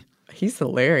funny. He's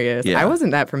hilarious. Yeah. I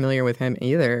wasn't that familiar with him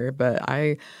either, but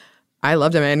I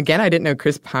loved him. And again, I didn't know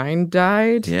Chris Pine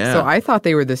died. Yeah. So I thought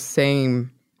they were the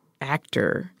same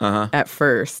actor at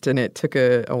first. And it took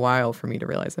a while for me to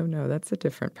realize, oh, no, that's a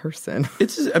different person.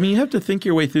 You have to think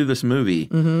your way through this movie.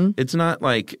 Mm-hmm. It's not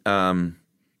like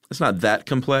it's not that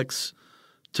complex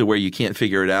to where you can't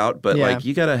figure it out. But,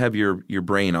 you got to have your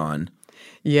brain on.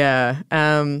 Yeah.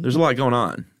 There's a lot going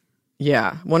on.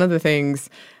 Yeah. One of the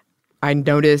things I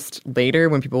noticed later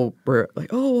when people were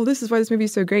like, oh, well, this is why this movie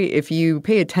is so great. If you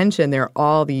pay attention, there are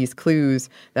all these clues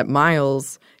that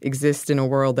Miles exists in a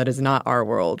world that is not our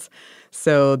world.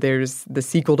 So there's the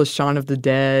sequel to Shaun of the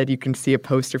Dead. You can see a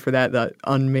poster for that, the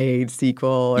unmade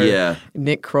sequel. Or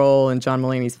Nick Kroll and John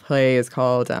Mulaney's play is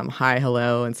called Hi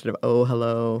Hello instead of Oh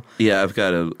Hello. Yeah, I've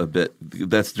got a bit.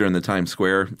 That's during the Times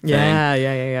Square thing.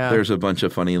 Yeah. There's a bunch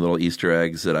of funny little Easter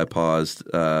eggs that I paused.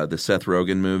 The Seth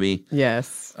Rogen movie.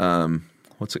 Yes.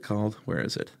 What's it called? Where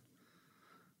is it?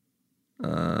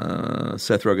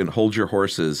 Seth Rogen, Hold Your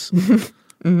Horses.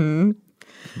 Mm-hmm.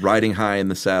 Riding high in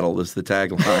the saddle is the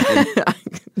tagline. I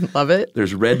love it.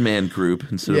 There's Red Man Group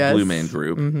instead of Blue Man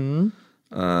Group.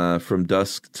 Mm-hmm. From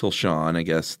Dusk Till Dawn, I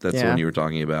guess that's the one you were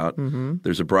talking about. Mm-hmm.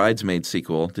 There's a Bridesmaid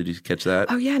sequel. Did you catch that?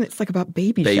 Oh, yeah, and it's like about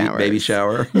baby showers. Baby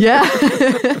shower. Yeah.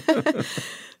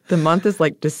 The month is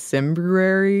like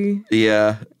Decemberary.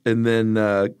 Yeah, and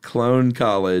then Clone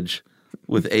College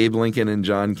with Abe Lincoln and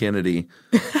John Kennedy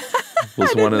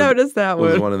was one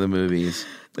of the movies.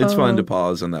 It's fun to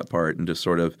pause on that part and just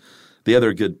sort of – the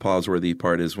other good pause-worthy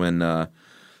part is when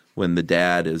the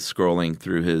dad is scrolling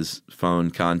through his phone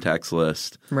contacts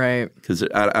list. Right. Because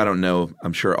I don't know.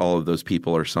 I'm sure all of those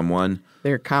people are someone.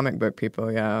 They're comic book people,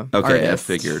 yeah. Okay, artists.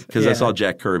 I figured. Because I saw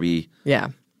Jack Kirby. Yeah.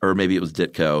 Or maybe it was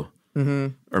Ditko. Mm-hmm.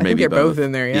 Or maybe they're both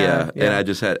in there, yeah.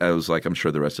 And I was like, I'm sure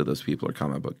the rest of those people are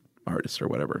comic book artists or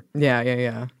whatever.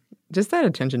 Yeah. Just that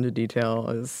attention to detail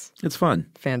is – it's fun.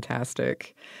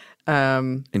 Fantastic.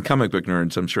 And comic book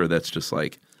nerds, I'm sure that's just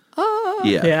like –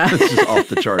 Yeah. It's just off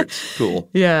the charts. Cool.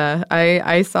 Yeah.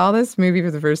 I saw this movie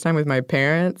for the first time with my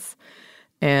parents.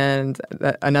 And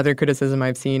another criticism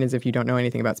I've seen is if you don't know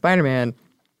anything about Spider-Man,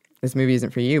 this movie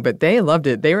isn't for you. But they loved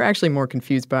it. They were actually more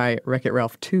confused by Wreck-It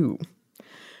Ralph 2,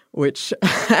 which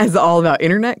is all about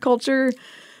internet culture.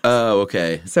 Oh,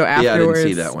 okay. So afterwards, I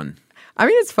didn't see that one. I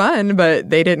mean, it's fun, but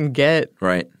they didn't get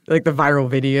right like the viral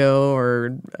video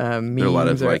or memes. There are a lot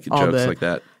of like jokes like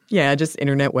that. Yeah, just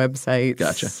internet websites.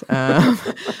 Gotcha.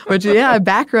 Which, yeah,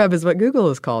 back rub is what Google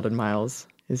is called in Miles'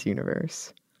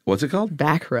 universe. What's it called?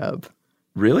 Back rub.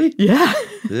 Really? Yeah.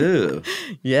 Ew.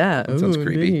 Yeah. That sounds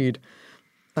creepy. Indeed.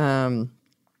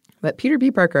 But Peter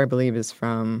B. Parker, I believe, is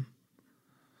from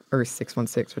Earth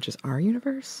 616, which is our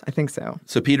universe. I think so.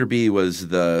 So Peter B. was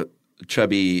the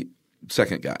chubby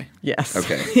second guy. Yes.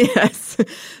 Okay. Yes.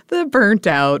 The burnt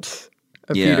out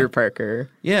of Peter Parker.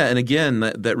 Yeah, and again,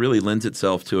 that really lends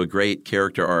itself to a great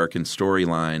character arc and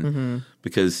storyline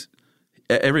because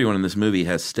everyone in this movie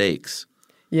has stakes.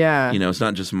 Yeah. It's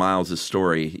not just Miles'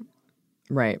 story.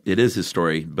 Right. It is his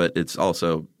story, but it's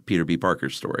also Peter B.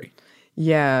 Parker's story.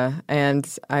 Yeah,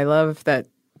 and I love that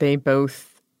they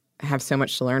both have so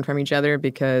much to learn from each other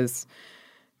because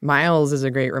Miles is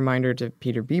a great reminder to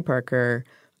Peter B. Parker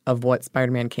of what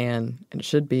Spider-Man can and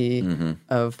should be,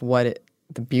 of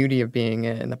the beauty of being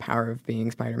it and the power of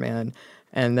being Spider-Man.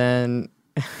 And then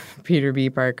Peter B.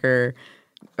 Parker,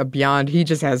 beyond, he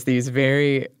just has these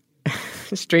very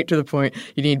straight to the point.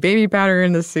 You need baby powder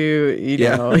in the suit. You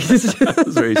know. It's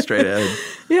very straight ahead.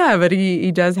 Yeah, but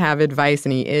he does have advice,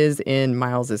 and he is in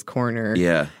Miles's corner.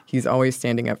 Yeah. He's always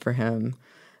standing up for him.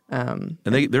 And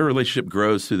their relationship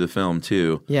grows through the film,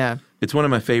 too. Yeah. It's one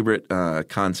of my favorite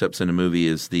concepts in a movie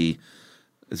it's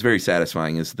very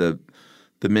satisfying, is the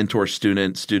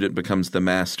mentor-student becomes the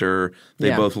master.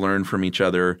 They both learn from each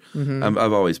other.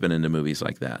 I've always been into movies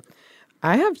like that.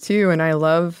 I have, too, and I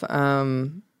love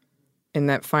in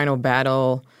that final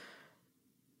battle,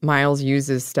 Miles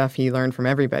uses stuff he learned from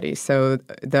everybody. So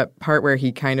the part where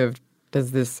he kind of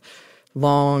does this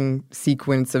long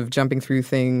sequence of jumping through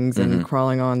things and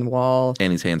crawling on the wall.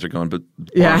 Annie's hands are going, but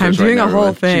yeah, I'm doing a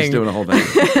whole thing. She's doing a whole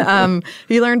thing.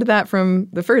 He learned that from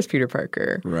the first Peter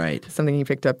Parker. Right. Something he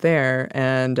picked up there.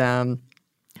 And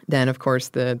then, of course,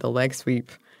 the leg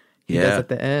sweep he does at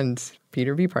the end.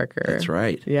 Peter B. Parker. That's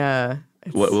right. Yeah.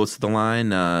 What's the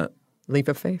line? Leap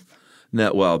of faith.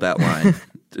 No, well, that line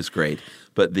is great.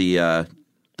 But the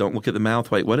don't look at the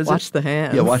mouth. Wait, what is Watch it? the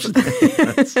hands. Yeah, watch the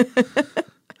hands.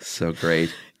 So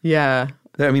great. Yeah.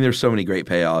 I mean, there's so many great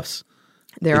payoffs.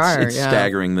 It's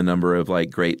staggering the number of like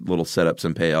great little setups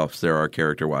and payoffs there are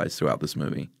character-wise throughout this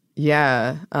movie.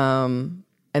 Yeah. And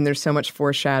there's so much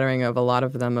foreshadowing of a lot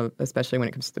of them, especially when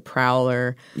it comes to the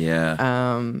Prowler.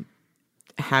 Yeah.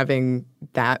 Having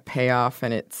that payoff,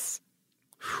 and it's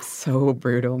so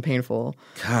brutal and painful.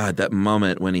 God, that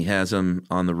moment when he has him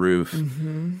on the roof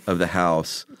of the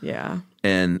house. Yeah.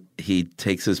 And he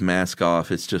takes his mask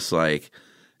off. It's just like,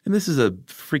 and this is a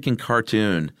freaking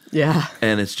cartoon. Yeah.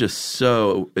 And it's just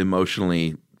so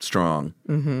emotionally strong.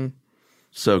 Mm-hmm.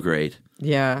 So great.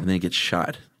 Yeah. And then he gets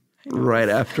shot right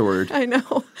afterward. I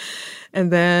know.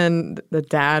 And then the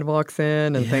dad walks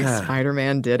in and thinks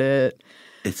Spider-Man did it.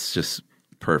 It's just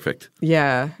perfect.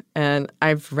 Yeah. And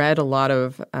I've read a lot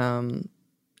of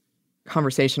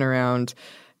conversation around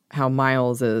how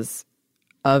Miles is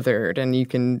othered, and you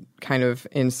can kind of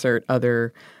insert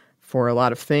other for a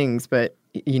lot of things. But,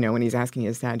 you know, when he's asking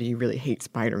his dad, do you really hate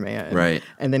Spider-Man? Right.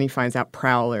 And then he finds out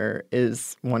Prowler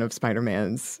is one of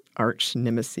Spider-Man's arch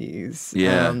nemesis.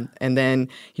 Yeah. And then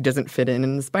he doesn't fit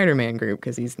in the Spider-Man group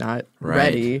because he's not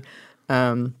ready.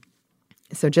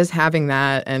 So just having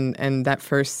that and that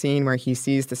first scene where he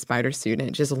sees the spider suit and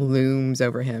it just looms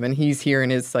over him, and he's here in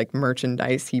his like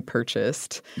merchandise he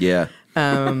purchased. Yeah.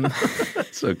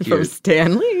 So cute. From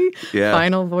Stan Lee. Yeah.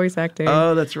 Final voice acting.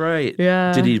 Oh, that's right.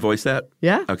 Yeah. Did he voice that?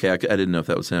 Yeah. Okay, I didn't know if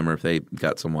that was him or if they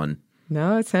got someone.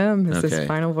 No, it's him. It's Okay. his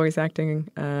final voice acting,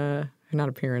 not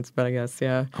appearance, but I guess,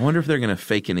 yeah. I wonder if they're going to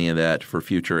fake any of that for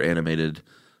future animated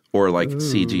or like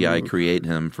CGI create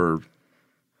him for...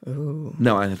 Ooh.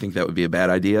 No, I think that would be a bad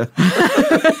idea.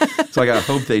 So like, I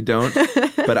hope they don't,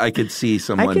 but I could see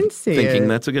someone thinking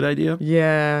that's a good idea.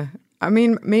 Yeah. I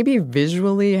mean, maybe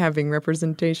visually having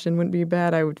representation wouldn't be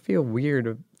bad. I would feel weird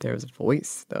if there was a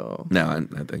voice, though. No, I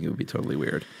think it would be totally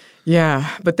weird. Yeah.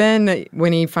 But then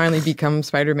when he finally becomes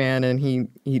Spider-Man and he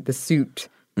the suit,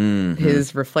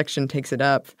 his reflection takes it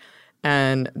up.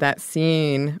 And that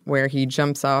scene where he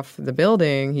jumps off the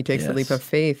building, he takes the leap of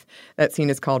faith, that scene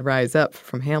is called Rise Up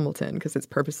from Hamilton because it's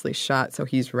purposely shot so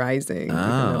he's rising even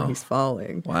though he's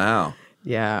falling. Wow.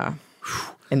 Yeah.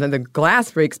 And then the glass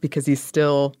breaks because he's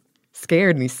still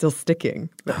scared and he's still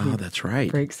sticking. Oh, that's right.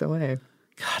 Breaks away.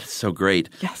 God, it's so great.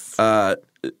 Yes. And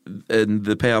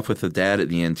the payoff with the dad at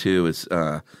the end, too, is,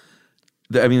 I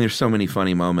mean, there's so many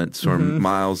funny moments from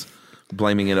Miles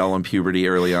blaming it all on puberty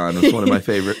early on. It's one of my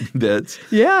favorite bits.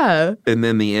 Yeah. And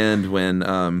then the end when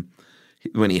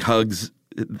he hugs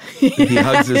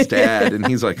his dad and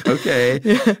he's like, okay.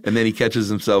 Yeah. And then he catches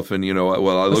himself and,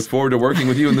 well, I look forward to working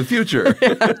with you in the future.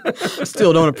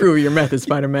 Still don't approve of your method,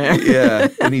 Spider-Man. Yeah.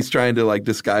 And he's trying to like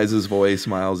disguise his voice.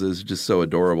 Miles is just so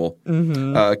adorable.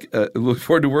 Look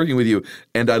forward to working with you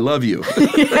and I love you.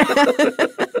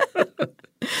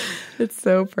 It's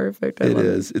so perfect. It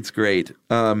is. It's great.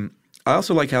 I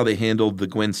also like how they handled the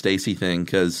Gwen Stacy thing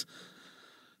because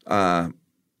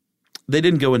they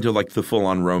didn't go into like the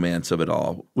full-on romance of it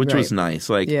all, which was nice.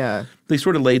 Like, they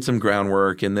sort of laid some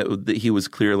groundwork, and that he was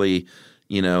clearly,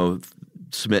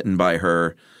 smitten by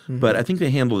her. But I think they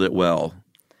handled it well.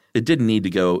 It didn't need to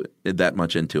go that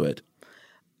much into it.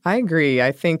 I agree.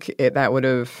 I think that would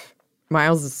have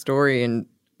Miles' story and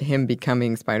him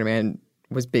becoming Spider-Man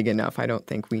was big enough. I don't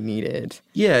think we needed.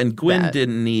 Yeah, and Gwen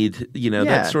didn't need,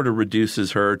 that sort of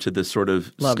reduces her to this sort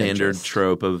of standard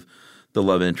trope of the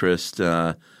love interest.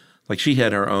 Like she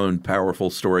had her own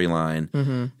powerful storyline.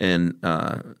 And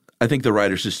I think the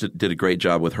writers just did a great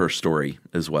job with her story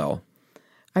as well.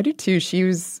 I do too. She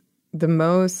was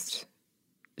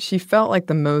she felt like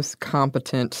the most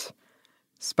competent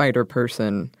spider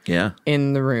person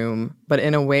in the room, but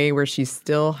in a way where she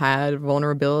still had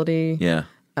vulnerability. Yeah.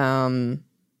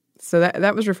 So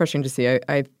that was refreshing to see.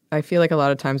 I feel like a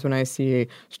lot of times when I see a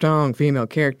strong female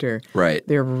character,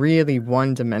 they're really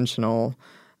one-dimensional,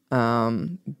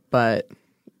 but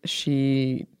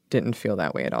she didn't feel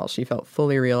that way at all. She felt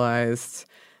fully realized,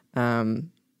 and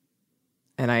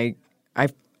I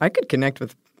could connect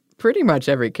with pretty much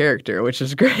every character, which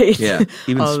is great. Yeah,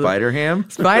 even Spider-Ham?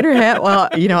 Spider-Ham. Well,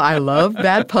 I love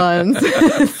bad puns,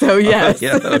 so yes.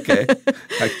 Yeah, okay.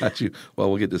 I got you. Well,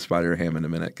 we'll get to Spider-Ham in a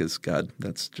minute because, God,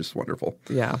 that's just wonderful.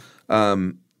 Yeah.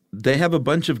 they have a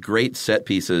bunch of great set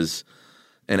pieces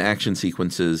and action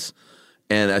sequences,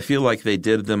 and I feel like they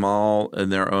did them all in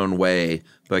their own way.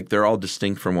 Like they're all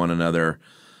distinct from one another.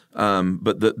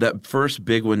 But that first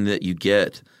big one that you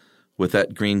get with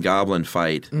that Green Goblin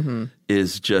fight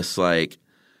is just like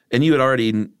 – and you had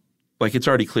already – like it's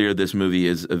already clear this movie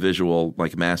is a visual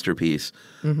like masterpiece.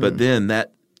 But then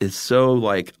that is so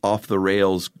like off the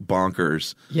rails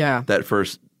bonkers. Yeah. That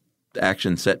first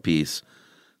action set piece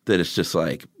that it's just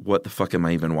like, what the fuck am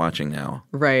I even watching now?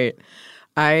 Right.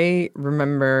 I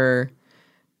remember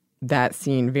that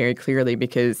scene very clearly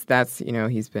because that's, you know,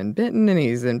 he's been bitten and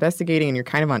he's investigating and you're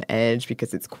kind of on edge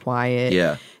because it's quiet.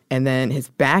 Yeah. And then his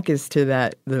back is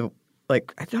to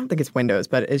like, I don't think it's windows,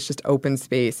 but it's just open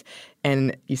space.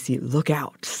 And you see, look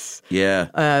out. Yeah.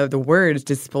 The words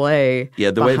display.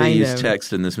 Yeah, the way they use him.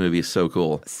 text in this movie is so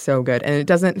cool. So good. And it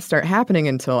doesn't start happening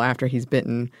until after he's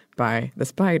bitten by the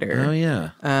spider. Oh,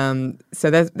 yeah.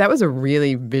 So that was a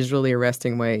really visually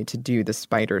arresting way to do the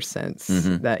spider sense,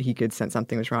 that he could sense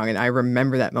something was wrong. And I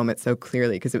remember that moment so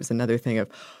clearly because it was another thing of,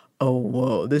 oh,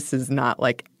 whoa, this is not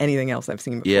like anything else I've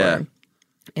seen before. Yeah.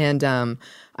 And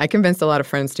I convinced a lot of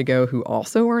friends to go who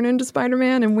also weren't into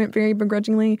Spider-Man and went very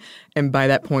begrudgingly. And by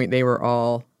that point, they were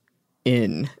all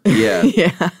in. Yeah.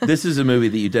 Yeah. This is a movie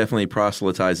that you definitely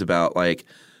proselytize about, like,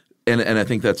 and I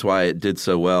think that's why it did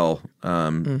so well,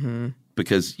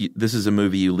 because this is a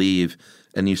movie you leave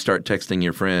and you start texting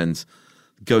your friends,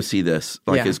 go see this,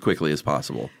 like, as quickly as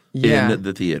possible in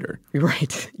the theater.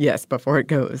 Right. Yes, before it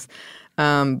goes.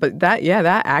 But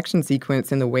that action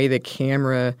sequence and the way the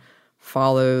camera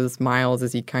follows Miles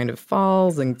as he kind of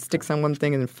falls and sticks on one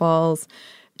thing and then falls,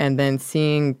 and then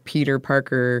seeing Peter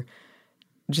Parker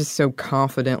just so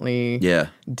confidently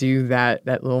do that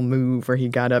little move where he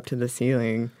got up to the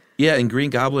ceiling. Yeah, and Green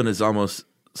Goblin is almost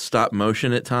stop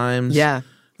motion at times. Yeah.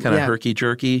 Kind of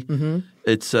herky-jerky. Mm-hmm.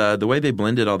 It's the way they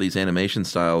blended all these animation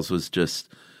styles was just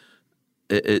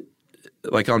it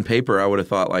like on paper I would have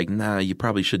thought like, nah, you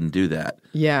probably shouldn't do that.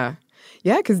 Yeah.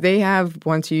 Yeah, because they have,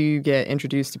 once you get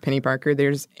introduced to Penny Parker,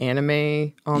 there's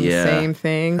anime on the same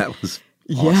thing. That was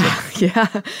awesome.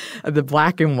 Yeah. The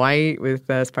black and white with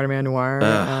Spider-Man Noir.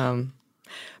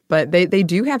 But they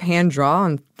do have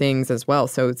hand-drawn things as well.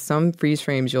 So some freeze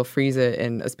frames, you'll freeze it,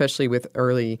 and especially with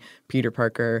early Peter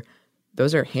Parker,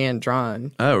 those are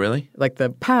hand-drawn. Oh, really? Like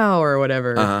the pow or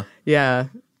whatever. Uh-huh. Yeah.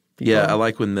 Yeah, I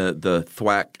like when the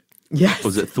thwack. Yes.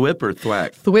 Was it thwip or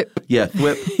thwack? Thwip. Yeah,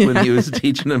 thwip, when he was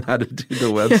teaching him how to do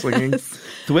the web slinging.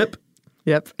 Thwip.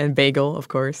 Yep. And bagel, of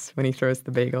course, when he throws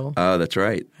the bagel. Oh, that's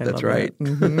right. That's right.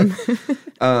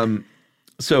 Mm-hmm.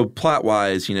 So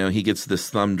plot-wise, you know, he gets this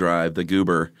thumb drive, the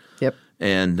goober. Yep.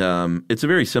 And it's a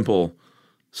very simple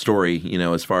story, you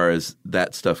know, as far as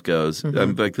that stuff goes.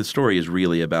 Like the story is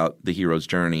really about the hero's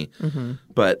journey.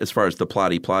 But as far as the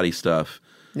plotty stuff,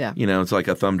 you know, it's like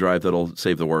a thumb drive that'll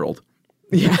save the world.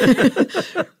 Yeah,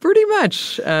 pretty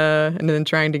much. And then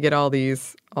trying to get all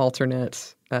these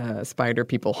alternate spider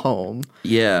people home.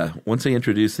 Yeah. Once they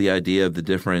introduce the idea of the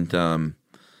different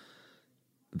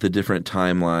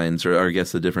timelines, or I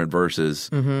guess the different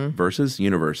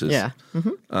universes. Yeah.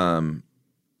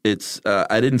 It's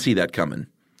I didn't see that coming.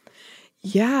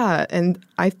 Yeah, and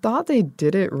I thought they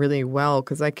did it really well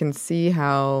because I can see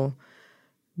how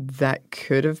that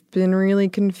could have been really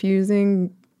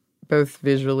confusing, both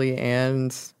visually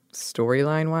and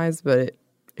storyline-wise, but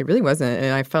it really wasn't.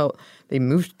 And I felt they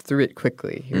moved through it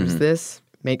quickly. Here's this,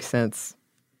 makes sense,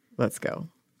 let's go.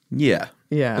 Yeah.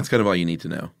 Yeah. That's kind of all you need to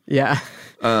know. Yeah.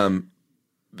 And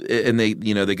they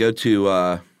go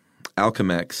to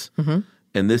Alchemex,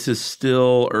 and this is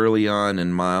still early on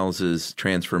in Miles's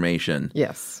transformation.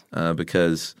 Yes.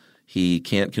 Because he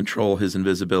can't control his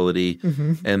invisibility,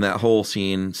 and that whole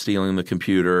scene stealing the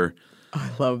computer. I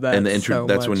love that. And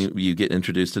that's when you get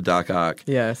introduced to Doc Ock.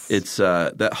 Yes. It's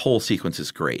that whole sequence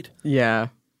is great. Yeah.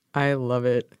 I love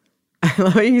it. I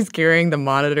love how he's carrying the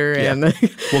monitor and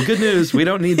the well, good news, we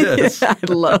don't need this. I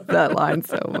love that line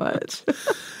so much.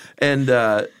 And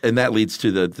that leads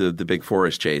to the big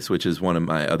forest chase, which is one of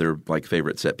my other like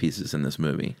favorite set pieces in this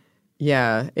movie.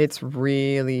 Yeah, it's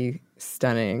really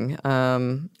stunning.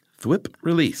 Thwip,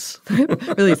 release.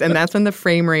 Release. And that's when the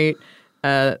frame rate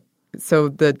so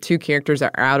the two characters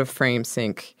are out of frame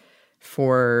sync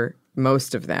for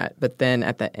most of that, but then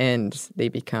at the end they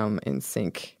become in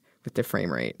sync with the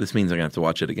frame rate. This means I'm going to have to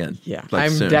watch it again. Yeah. Like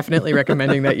I'm soon. definitely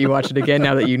recommending that you watch it again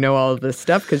now that you know all of this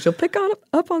stuff, because you'll pick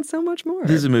up on so much more.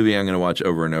 This is a movie I'm going to watch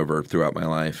over and over throughout my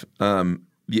life.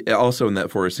 Also in that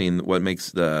forest scene, what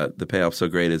makes the payoff so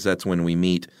great is that's when we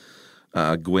meet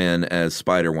Gwen as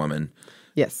Spider-Woman.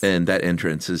 Yes. And that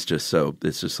entrance is just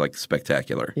it's just like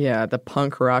spectacular. Yeah, the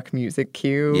punk rock music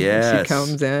cue. Yes. She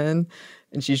comes in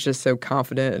and she's just so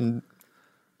confident and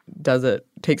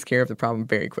takes care of the problem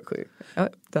very quickly. Oh,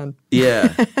 done.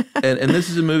 Yeah. and this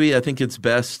is a movie, I think it's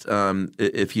best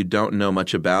if you don't know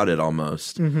much about it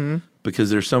almost. Mm-hmm.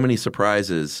 Because there's so many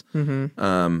surprises. Mm-hmm.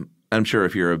 I'm sure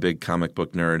if you're a big comic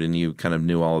book nerd and you kind of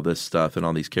knew all of this stuff and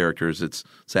all these characters, it's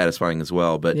satisfying as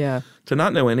well. But to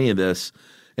not know any of this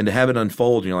and to have it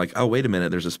unfold, you're like, oh, wait a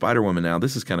minute, there's a Spider-Woman now.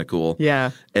 This is kind of cool.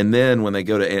 Yeah. And then when they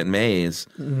go to Aunt May's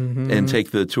and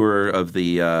take the tour of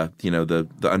the the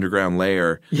underground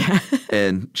lair,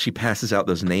 and she passes out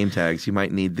those name tags, you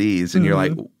might need these, and you're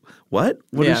like, what?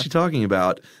 What is she talking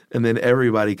about? And then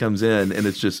everybody comes in, and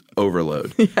it's just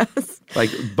overload. Yes. Like,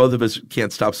 both of us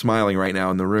can't stop smiling right now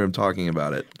in the room talking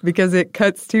about it. Because it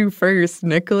cuts to first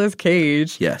Nicolas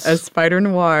Cage as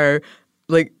Spider-Noir,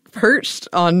 like, perched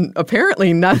on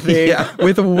apparently nothing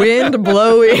with wind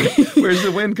blowing. Where's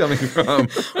the wind coming from?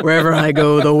 Wherever I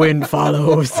go, the wind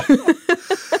follows.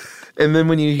 And then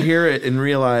when you hear it and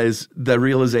realize the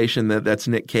realization that that's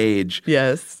Nick Cage.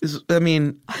 Yes.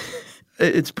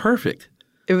 It's perfect.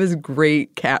 It was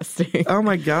great casting. Oh,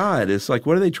 my God. It's like,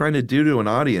 what are they trying to do to an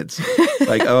audience?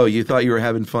 Like, oh, you thought you were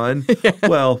having fun? Yeah.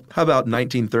 Well, how about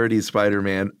 1930s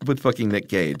Spider-Man with fucking Nick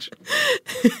Cage?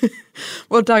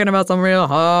 We're talking about some real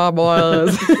hard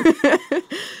boilers.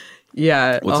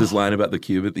 Yeah. What's his line about the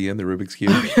cube at the end, the Rubik's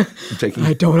Cube? Oh,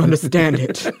 I don't understand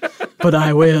it, but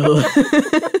I will.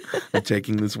 I'm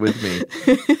taking this with me.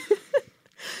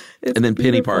 And then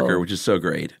Penny Parker, which is so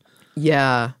great.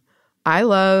 Yeah. I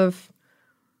love...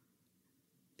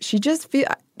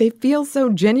 They feel so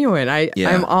genuine.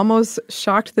 I'm almost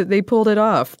shocked that they pulled it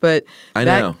off. But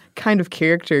that kind of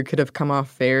character could have come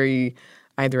off very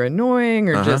either annoying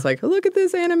or just like, look at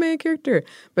this anime character.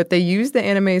 But they used the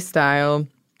anime style.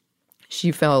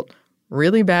 She felt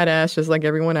really badass, just like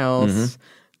everyone else.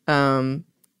 Mm-hmm.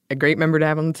 A great member to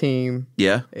have on the team.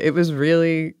 Yeah. It was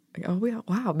really... like, oh,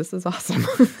 wow, this is awesome.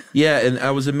 Yeah, and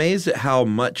I was amazed at how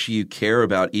much you care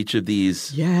about each of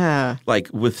these. Yeah. Like,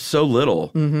 with so little.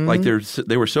 Mm-hmm. Like,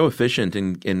 they were so efficient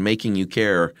in making you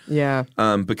care. Yeah.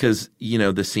 Because,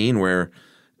 the scene where,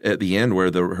 at the end, where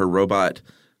her robot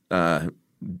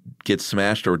gets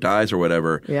smashed or dies or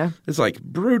whatever. Yeah. It's, like,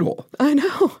 brutal. I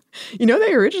know.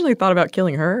 They originally thought about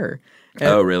killing her.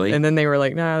 Oh, really? And then they were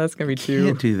like, nah, that's going to be too...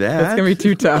 Can't do that. That's going to be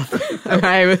too tough.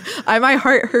 My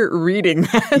heart hurt reading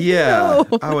that. Yeah.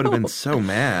 No. I would have been so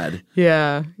mad.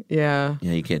 Yeah. Yeah,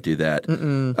 you can't do that.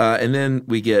 And then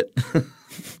we get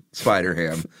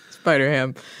Spider-Ham.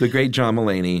 Spider-Ham. The great John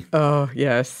Mulaney. Oh,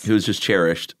 yes. Who was just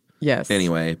cherished. Yes.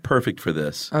 Anyway, perfect for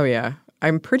this. Oh, yeah.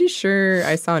 I'm pretty sure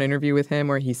I saw an interview with him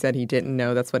where he said he didn't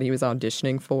know that's what he was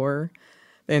auditioning for.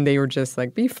 And they were just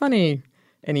like, be funny.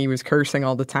 And he was cursing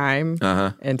all the time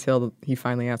until he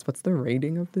finally asked, what's the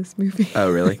rating of this movie? Oh,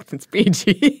 really? It's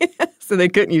PG. So they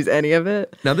couldn't use any of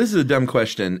it. Now, this is a dumb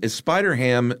question. Is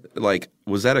Spider-Ham,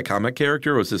 was that a comic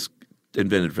character or was this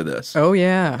invented for this? Oh,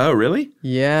 yeah. Oh, really?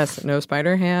 Yes. No,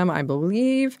 Spider-Ham, I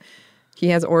believe he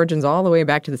has origins all the way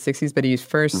back to the 60s, but he's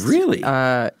first really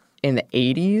in the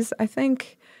 80s, I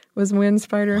think. Was when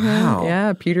Spider-Ham. Wow.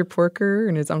 Yeah, Peter Porker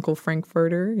and his Uncle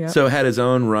Frankfurter. Yeah. So it had his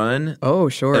own run? Oh,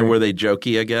 sure. And were they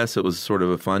jokey, I guess? It was sort of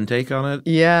a fun take on it?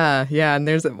 Yeah. And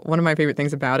there's one of my favorite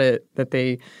things about it that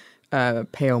they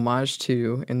pay homage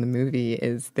to in the movie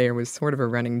is there was sort of a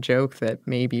running joke that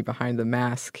maybe behind the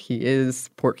mask he is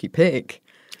Porky Pig.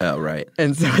 Oh, right.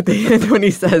 And so at the end when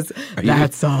he says,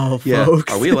 that's all,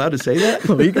 folks. Are we allowed to say that?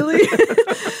 Legally?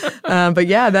 But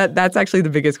yeah, that's actually the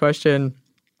biggest question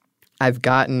I've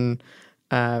gotten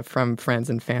from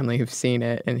friends and family who've seen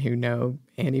it and who know,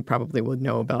 Andy probably would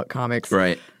know about comics.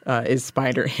 Right. Is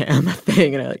Spider-Ham a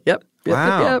thing? And I'm like, yep.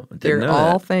 Wow. They're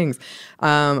all things.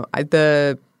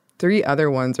 The three other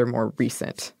ones are more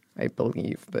recent, I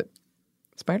believe. But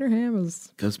Spider-Ham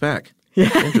goes back.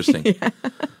 Yeah. Interesting.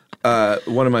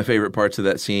 One of my favorite parts of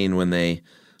that scene when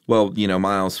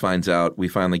Miles finds out, we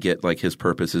finally get his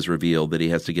purpose is revealed, that he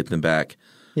has to get them back.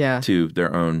 Yeah. To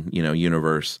their own,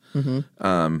 universe.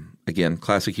 Mm-hmm. Again,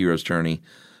 classic hero's journey.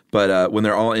 But when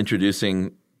they're all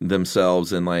introducing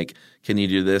themselves and can you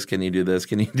do this? Can you do this?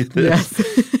 Can you do this?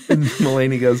 Yes. And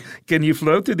Mulaney goes, can you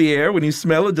float through the air when you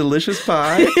smell a delicious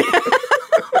pie?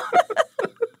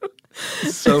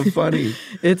 It's so funny.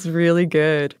 It's really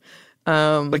good.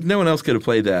 No one else could have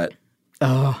played that.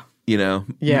 Oh. Yeah.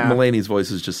 Mulaney's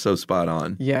voice is just so spot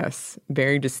on. Yes.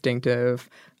 Very distinctive.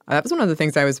 That was one of the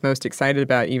things I was most excited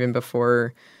about even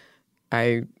before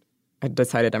I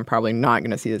decided I'm probably not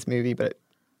going to see this movie. But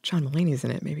John Mulaney's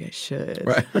in it. Maybe I should.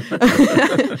 Right.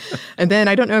 And then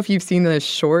I don't know if you've seen the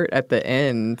short at the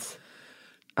end.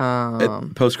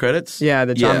 Post credits? Yeah,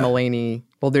 the John Mulaney.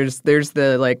 Well, there's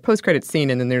the like post credits scene,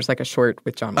 and then there's like a short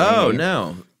with John Mulaney. Oh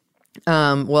no.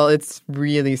 Well, it's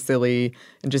really silly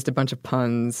and just a bunch of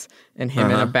puns and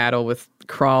him in a battle with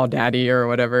Crawl Daddy or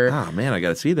whatever. Oh man, I got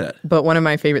to see that. But one of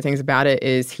my favorite things about it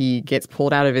is he gets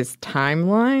pulled out of his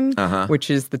timeline, which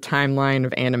is the timeline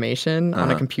of animation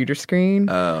on a computer screen.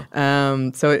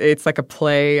 So it's like a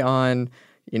play on,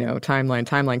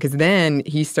 timeline. Because then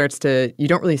he starts to, you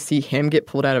don't really see him get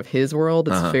pulled out of his world.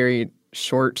 It's very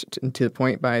short and to the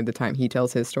point by the time he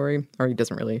tells his story, or he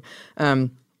doesn't really.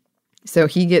 So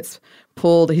he gets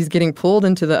pulled, he's getting pulled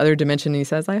into the other dimension, and he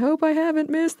says, I hope I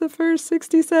haven't missed the first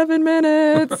 67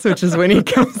 minutes, which is when he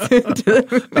comes into the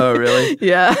movie. Oh, really?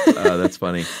 Yeah. Oh, that's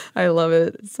funny. I love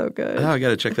it. It's so good. Oh, I got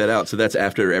to check that out. So that's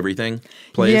after everything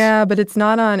plays? Yeah, but it's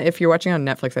not on, if you're watching on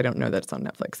Netflix, I don't know that it's on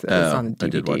Netflix. It's on DVD. I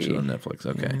did watch it on Netflix.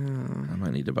 Okay. I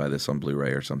might need to buy this on Blu-ray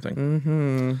or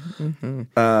something.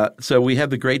 So we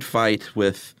have the great fight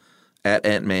at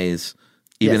Aunt May's.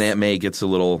 Even Aunt May gets a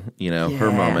little,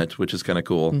 her moment, which is kind of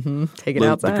cool. Take it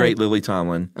outside. The great Lily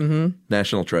Tomlin,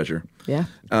 national treasure. Yeah.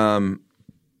 And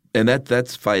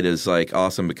that fight is like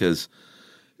awesome because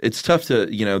it's tough to,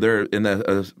 they're in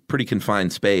a pretty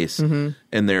confined space, and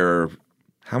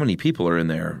how many people are in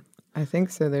there? I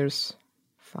think so. There's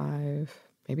 5,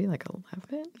 maybe like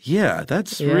 11. Yeah,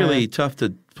 that's really tough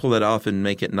to pull that off and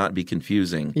make it not be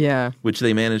confusing. Yeah. Which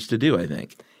they managed to do, I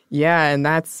think. Yeah, and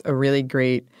that's a really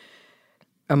great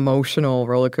emotional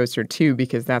roller coaster too,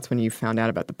 because that's when you found out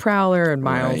about the Prowler, and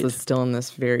Miles is still in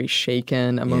this very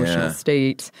shaken emotional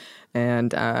state,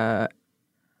 and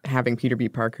having Peter B.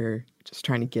 Parker just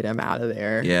trying to get him out of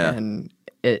there. Yeah. And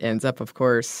it ends up, of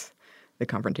course, the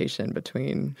confrontation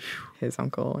between his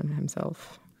uncle and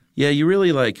himself. Yeah, you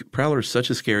really Prowler's such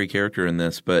a scary character in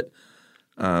this, but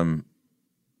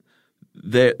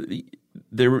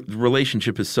their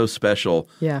relationship is so special.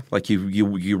 Yeah. Like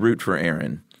you root for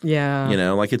Aaron. Yeah.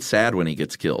 It's sad when he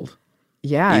gets killed.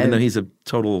 Yeah. Even though he's a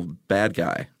total bad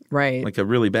guy. Right. Like a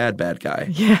really bad guy.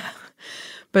 Yeah.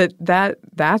 But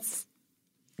that's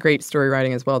great story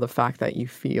writing as well, the fact that you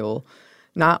feel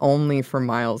not only for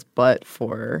Miles but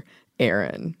for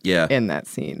Aaron in that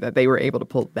scene, that they were able to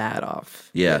pull that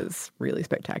off is really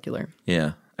spectacular.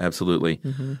 Yeah, absolutely.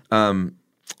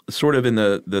 Sort of in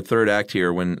the third act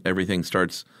here, when everything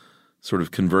starts sort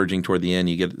of converging toward the end,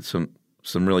 you get some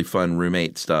really fun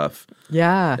roommate stuff.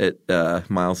 Yeah. At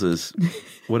Miles's,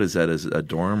 what is that? Is it a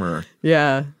dorm or?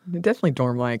 Yeah, definitely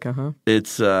dorm-like,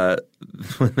 It's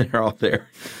when they're all there,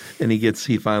 and they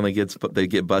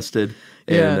get busted,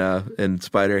 and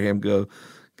Spider-Ham goes,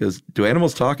 do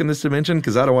animals talk in this dimension?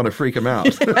 Because I don't want to freak them out.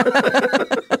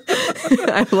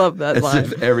 I love that line.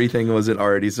 As if everything wasn't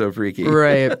already so freaky.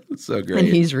 Right. So great. And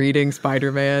he's reading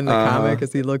Spider-Man, the comic,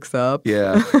 as he looks up.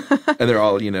 Yeah. And they're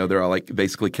all like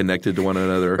basically connected to one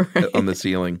another on the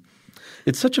ceiling.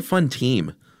 It's such a fun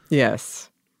team. Yes.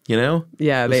 Yeah.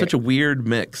 It's such a weird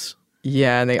mix.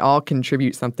 Yeah, and they all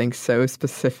contribute something so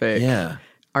specific. Yeah.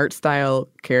 Art style,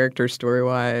 character,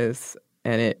 story-wise,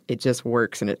 and it just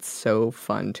works, and it's so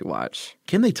fun to watch.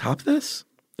 Can they top this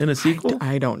in a sequel?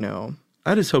 I don't know.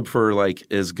 I just hope for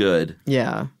as good.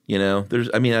 Yeah.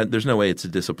 There's no way it's a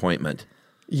disappointment.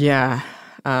 Yeah.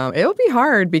 It'll be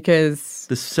hard because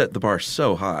this set the bar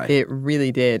so high. It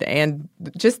really did. And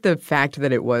just the fact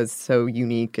that it was so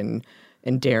unique and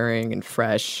daring and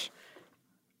fresh,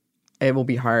 it will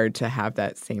be hard to have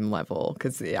that same level.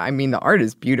 Because, the art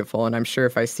is beautiful, and I'm sure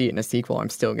if I see it in a sequel, I'm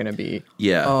still going to be,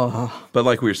 But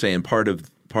like we were saying, part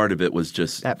of it was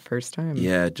just that first time.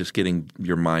 Yeah, just getting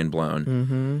your mind blown.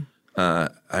 Mm-hmm.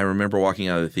 I remember walking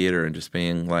out of the theater and just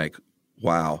being like,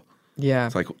 wow. Yeah.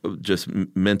 It's like just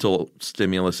mental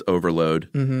stimulus overload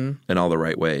in all the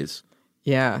right ways.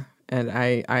 Yeah. And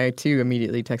I too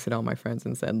immediately texted all my friends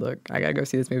and said, look, I got to go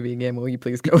see this movie again. Will you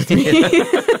please go with me?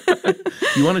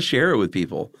 You want to share it with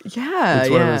people. Yeah.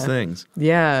 It's one of those things.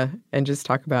 Yeah. And just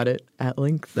talk about it at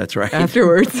length. That's right.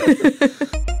 Afterwards.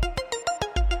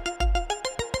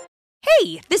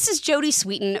 Hey, this is Jody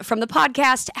Sweeten from the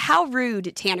podcast How Rude,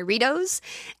 Tanneritos.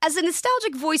 As a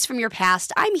nostalgic voice from your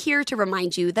past, I'm here to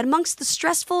remind you that amongst the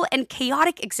stressful and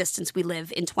chaotic existence we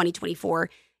live in 2024,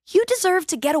 you deserve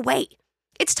to get away.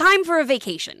 It's time for a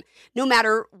vacation, no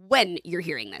matter when you're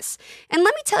hearing this. And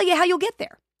let me tell you how you'll get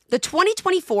there. The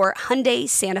 2024 Hyundai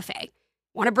Santa Fe.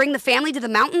 Want to bring the family to the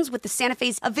mountains with the Santa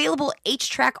Fe's available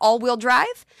H-Track all-wheel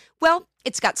drive? Well,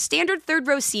 it's got standard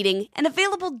third-row seating and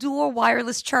available dual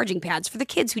wireless charging pads for the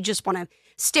kids who just want to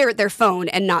stare at their phone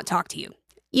and not talk to you.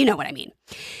 You know what I mean.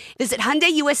 Visit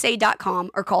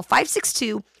HyundaiUSA.com or call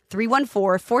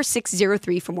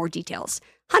 562-314-4603 for more details.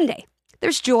 Hyundai,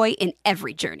 there's joy in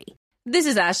every journey. This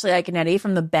is Ashley Iaconetti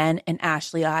from the Ben and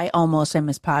Ashley I Almost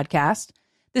Famous podcast.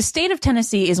 The state of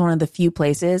Tennessee is one of the few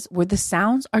places where the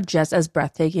sounds are just as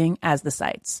breathtaking as the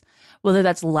sights. Whether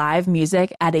that's live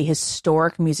music at a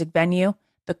historic music venue,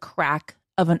 the crack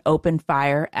of an open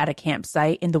fire at a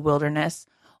campsite in the wilderness,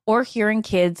 or hearing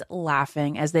kids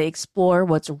laughing as they explore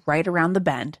what's right around the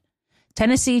bend,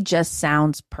 Tennessee just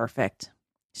sounds perfect.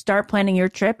 Start planning your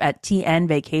trip at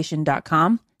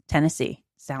tnvacation.com. Tennessee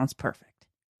sounds perfect.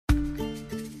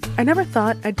 I never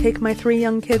thought I'd take my 3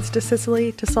 young kids to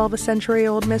Sicily to solve a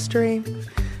century-old mystery,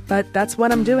 but that's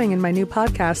what I'm doing in my new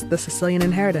podcast, The Sicilian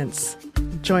Inheritance.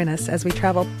 Join us as we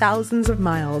travel thousands of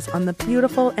miles on the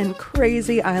beautiful and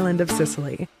crazy island of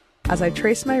Sicily, as I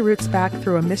trace my roots back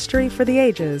through a mystery for the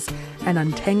ages and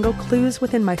untangle clues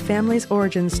within my family's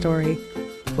origin story,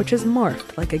 which has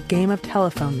morphed like a game of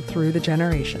telephone through the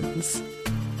generations.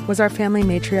 Was our family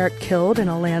matriarch killed in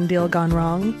a land deal gone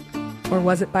wrong? Or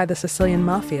was it by the Sicilian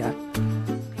mafia?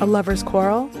 A lover's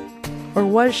quarrel? Or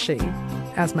was she,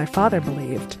 as my father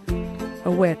believed,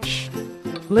 a witch?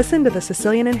 Listen to The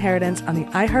Sicilian Inheritance on the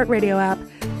iHeartRadio app,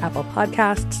 Apple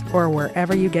Podcasts, or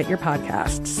wherever you get your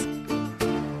podcasts.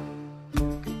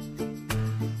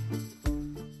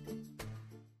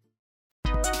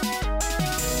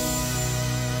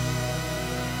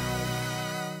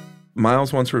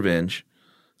 Miles Wants Revenge,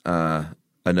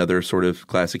 another sort of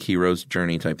classic hero's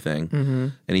journey type thing,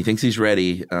 and he thinks he's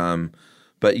ready.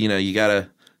 But you gotta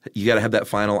have that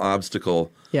final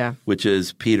obstacle, which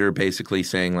is Peter basically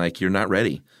saying like you're not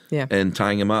ready, and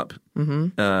tying him up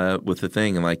with the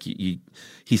thing, and like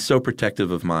he's so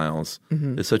protective of Miles.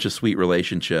 It's such a sweet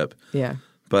relationship,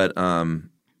 But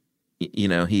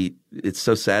it's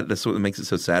so sad. That's what makes it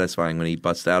so satisfying when he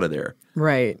busts out of there,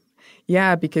 right?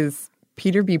 Yeah, because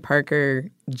Peter B.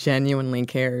 Parker genuinely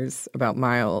cares about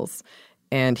Miles,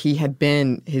 and he had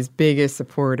been his biggest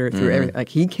supporter through everything. Like,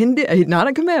 he can do, not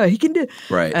a cameo, he can do.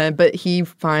 Right. But he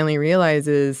finally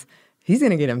realizes he's going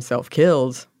to get himself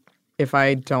killed if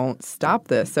I don't stop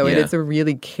this. So it's a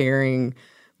really caring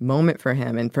moment for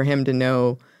him, and for him to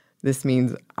know this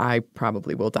means I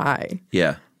probably will die.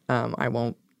 Yeah. I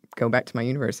won't go back to my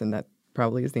universe, and that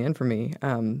probably is the end for me.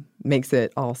 Makes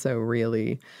it also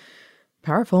really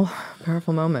powerful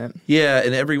moment. Yeah,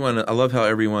 and I love how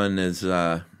everyone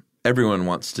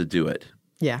wants to do it.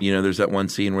 Yeah. There's that one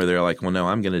scene where they're like, well, no,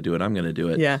 I'm going to do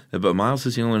it. Yeah. But Miles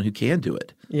is the only one who can do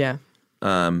it. Yeah.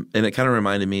 And it kind of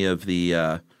reminded me of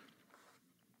the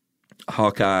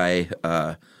Hawkeye.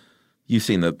 You've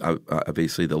seen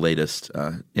obviously the latest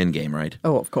Endgame, right?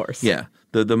 Oh, of course. Yeah.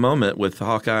 The moment with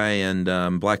Hawkeye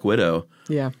and Black Widow.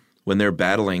 Yeah. When they're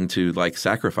battling to like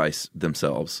sacrifice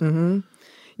themselves. Mm-hmm.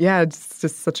 Yeah, it's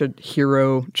just such a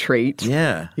hero trait.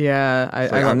 Yeah. Yeah.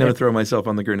 I'm going to throw myself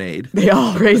on the grenade. They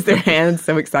all raise their hands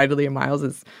so excitedly, and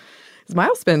Miles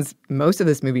spends most of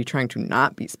this movie trying to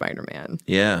not be Spider-Man.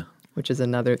 Yeah. Which is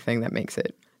another thing that makes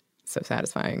it so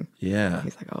satisfying. Yeah.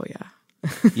 He's like, oh, yeah.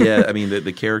 Yeah, I mean,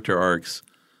 the character arcs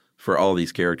for all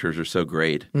these characters are so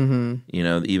great.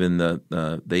 Mm-hmm. Even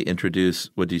they introduce,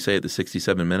 what do you say, at the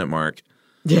 67-minute mark?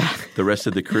 Yeah. The rest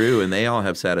of the crew, and they all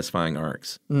have satisfying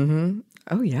arcs. Mm-hmm.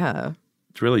 Oh, yeah.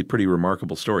 It's really pretty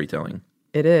remarkable storytelling.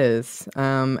 It is.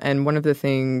 And one of the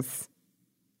things,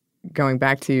 going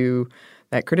back to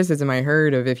that criticism I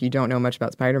heard of if you don't know much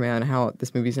about Spider-Man, how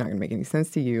this movie's not going to make any sense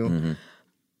to you,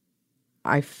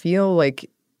 I feel like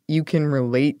you can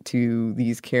relate to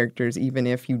these characters even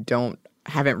if you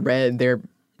haven't read their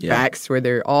backstory,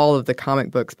 they're all of the comic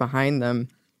books behind them.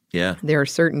 Yeah. There are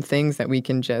certain things that we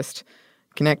can just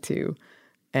connect to.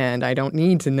 And I don't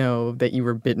need to know that you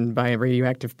were bitten by a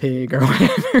radioactive pig or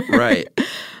whatever. Right.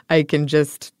 I can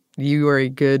you are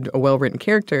a well-written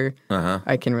character.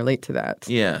 I can relate to that.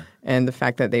 Yeah. And the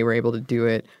fact that they were able to do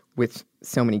it with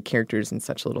so many characters in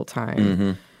such little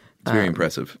time. It's very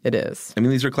impressive. It is. I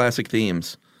mean, these are classic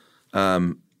themes.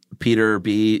 Peter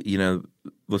B.,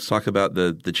 let's talk about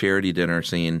the charity dinner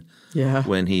scene. Yeah.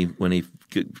 When he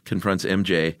confronts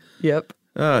MJ. Yep.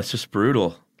 Oh, it's just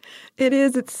brutal. It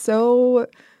is. It's so...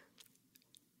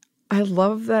 I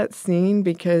love that scene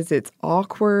because it's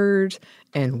awkward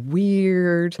and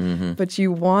weird, but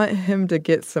you want him to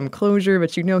get some closure,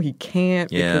 but he can't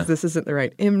because this isn't the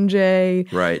right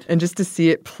MJ. Right. And just to see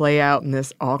it play out in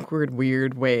this awkward,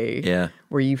 weird way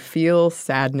where you feel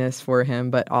sadness for him,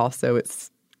 but also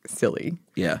it's silly.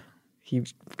 Yeah.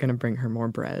 He's going to bring her more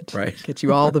bread. Right. Get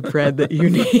you all the bread that you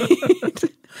need.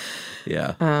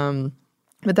 Yeah.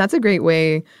 But that's a great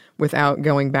way without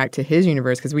going back to his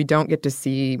universe, because we don't get to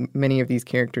see many of these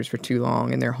characters for too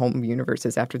long in their home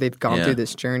universes after they've gone through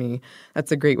this journey.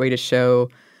 That's a great way to show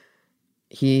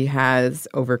he has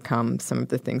overcome some of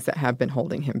the things that have been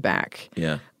holding him back.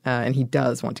 Yeah. And he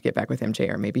does want to get back with MJ,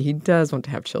 or maybe he does want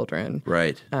to have children.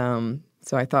 Right.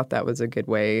 So I thought that was a good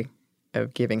way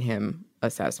of giving him a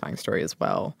satisfying story as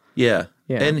well. Yeah.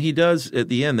 Yeah. And he does, at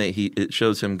the end, it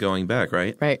shows him going back,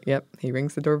 right? Right, yep. He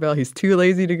rings the doorbell. He's too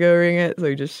lazy to go ring it, so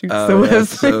he just shoots the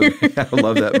whistle. I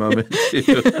love that moment,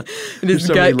 too. And his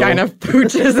gut kind of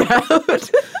pooches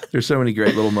out. There's so many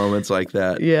great little moments like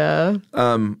that. Yeah.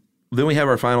 Then we have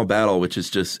our final battle, which is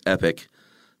just epic.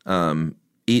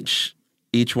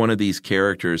 Each one of these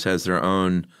characters has their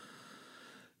own.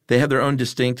 They have their own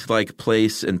distinct like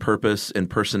place and purpose and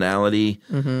personality,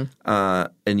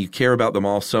 and you care about them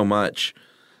all so much.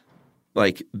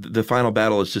 Like the final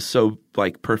battle is just so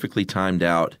like perfectly timed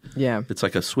out. Yeah, it's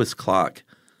like a Swiss clock.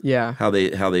 Yeah, how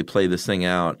they play this thing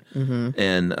out,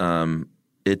 and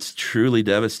it's truly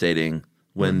devastating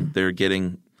when they're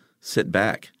getting sent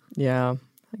back. Yeah.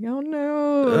 Like, oh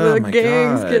no, the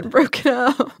gangs get broken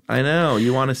up. I know.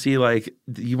 You want to see,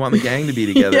 you want the gang to be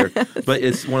together. Yes. But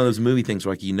it's one of those movie things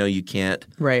where, you know, you can't.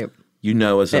 Right. You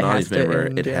know, as an audience member,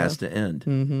 it has to end.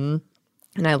 Mm-hmm.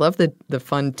 And I love the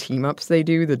fun team-ups they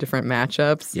do, the different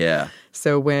matchups. Yeah.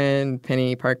 So when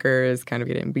Penny Parker is kind of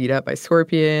getting beat up by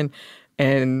Scorpion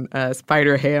and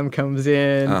Spider-Ham comes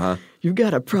in, you've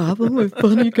got a problem with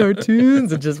funny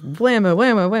cartoons, and just whammo,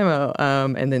 whammo,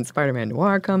 whammo. And then Spider-Man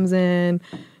Noir comes in.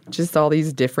 Just all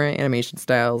these different animation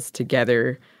styles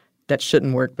together that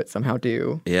shouldn't work but somehow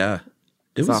do. Yeah.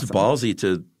 It was awesome. Ballsy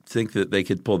to think that they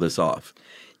could pull this off.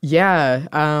 Yeah.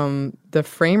 The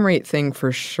frame rate thing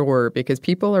for sure, because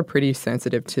people are pretty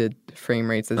sensitive to frame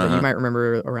rates. As you might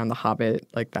remember around The Hobbit,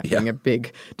 like that being a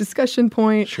big discussion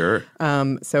point. Sure.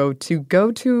 So to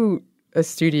go to a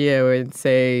studio and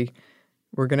say,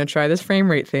 we're going to try this frame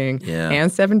rate thing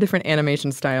and 7 different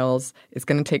animation styles. It's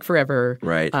going to take forever.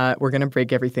 Right. We're going to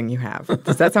break everything you have.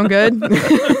 Does that sound good?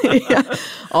 Yeah.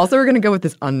 Also, we're going to go with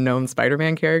this unknown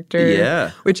Spider-Man character.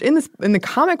 Yeah. Which in the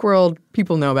comic world,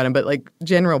 people know about him, but like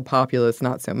general populace,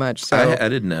 not so much. So I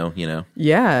didn't know, you know.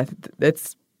 Yeah.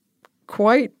 It's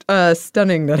quite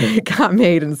stunning that it got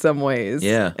made in some ways.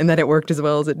 Yeah. And that it worked as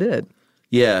well as it did.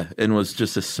 Yeah. And was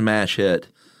just a smash hit.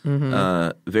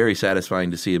 Very satisfying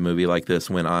to see a movie like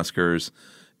this win Oscars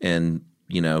and,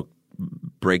 you know,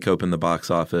 break open the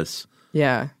box office.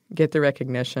 Yeah, get the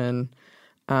recognition.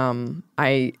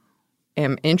 I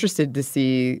am interested to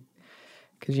see,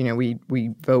 because, you know,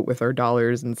 we vote with our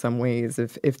dollars in some ways,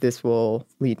 if this will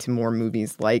lead to more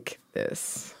movies like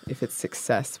this, if its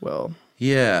success will.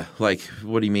 Yeah, like,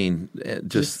 what do you mean?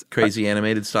 Just crazy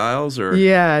animated styles? Or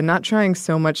yeah, not trying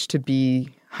so much to be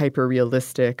hyper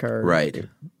realistic, or right,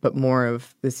 but more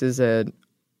of this is an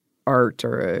art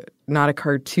or not a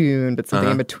cartoon, but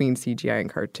something in between CGI and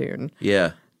cartoon.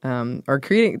 Yeah, or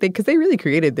creating, because they really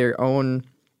created their own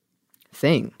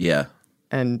thing. Yeah,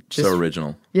 and just so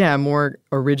original. Yeah, more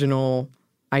original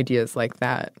ideas like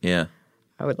that. Yeah,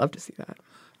 I would love to see that.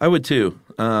 I would too.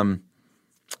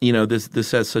 You know,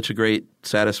 this has such a great,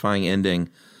 satisfying ending.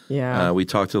 Yeah, we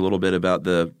talked a little bit about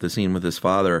the scene with his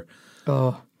father.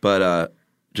 Oh, but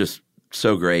just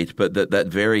so great. But that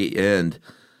very end,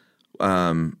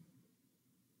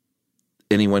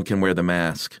 anyone can wear the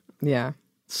mask. Yeah.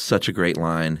 Such a great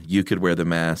line. You could wear the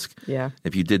mask. Yeah.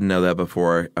 If you didn't know that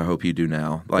before, I hope you do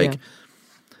now. Like,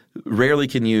 rarely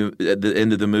can you, at the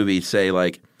end of the movie, say,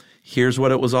 like, here's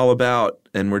what it was all about,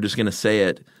 and we're just going to say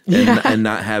it and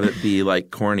not have it be,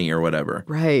 like, corny or whatever.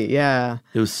 Right, yeah.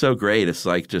 It was so great. It's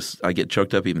like I get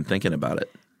choked up even thinking about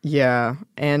it. Yeah.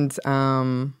 And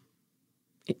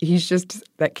he's just,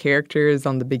 that character is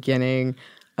on the beginning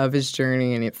of his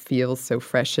journey, and it feels so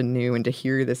fresh and new, and to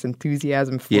hear this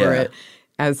enthusiasm for it,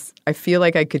 as I feel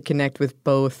like I could connect with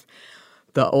both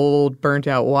the old, burnt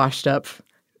out, washed up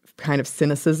kind of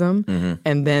cynicism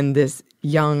and then this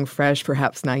young, fresh,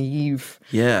 perhaps naive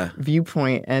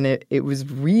viewpoint. And it was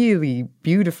really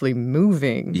beautifully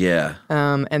moving. Yeah.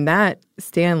 And that,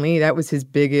 Stan Lee, that was his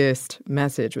biggest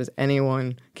message, was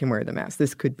anyone can wear the mask.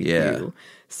 This could be you.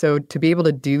 So to be able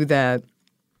to do that,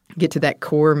 get to that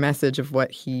core message of what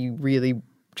he really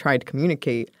tried to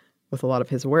communicate with a lot of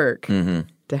his work,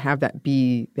 to have that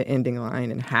be the ending line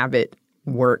and have it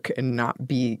work and not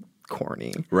be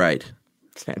corny. Right.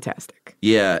 It's fantastic.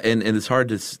 Yeah, and it's hard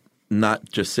to not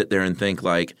just sit there and think,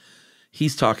 like,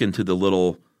 he's talking to the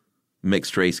little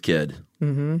mixed-race kid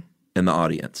in the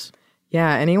audience.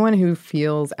 Yeah, anyone who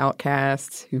feels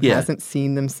outcast, who hasn't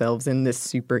seen themselves in this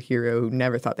superhero, who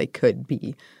never thought they could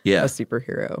be a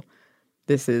superhero.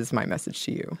 this is my message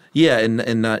to you. Yeah,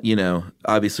 and not,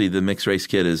 obviously the mixed race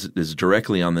kid is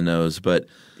directly on the nose, but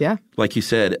yeah, like you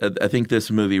said, I think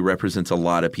this movie represents a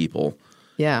lot of people.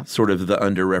 Yeah. Sort of the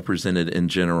underrepresented in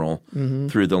general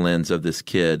through the lens of this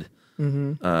kid,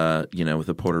 with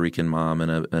a Puerto Rican mom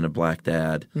and a black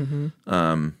dad.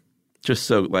 Just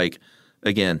so, like,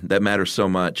 again, that matters so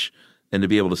much. And to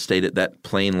be able to state it that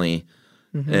plainly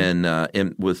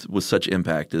and with such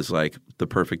impact is, like, the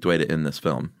perfect way to end this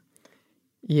film.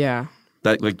 Yeah.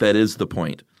 That is the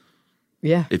point.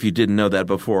 Yeah. If you didn't know that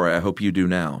before, I hope you do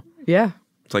now. Yeah.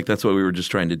 It's like that's what we were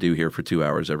just trying to do here for 2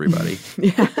 hours, everybody.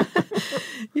 Yeah.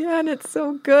 Yeah, and it's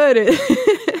so good.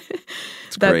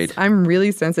 It's great. I'm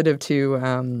really sensitive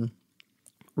to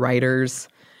writers.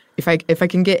 If I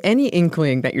can get any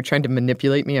inkling that you're trying to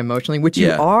manipulate me emotionally, which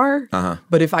you are,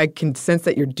 but if I can sense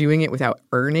that you're doing it without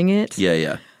earning it,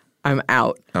 I'm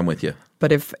out. I'm with you.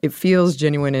 But if it feels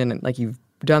genuine and like you've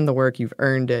done the work, you've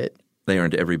earned it. They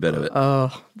earned every bit of it.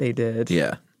 Oh, they did.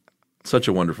 Yeah. Such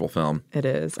a wonderful film. It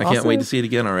is. I can't wait to see it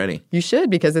again already. You should,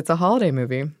 because it's a holiday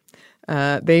movie.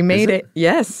 They made it.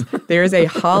 Yes. There's a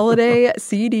holiday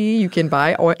CD you can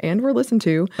buy or listen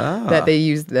to that they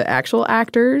use the actual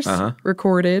actors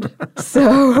recorded.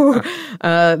 So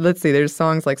let's see. There's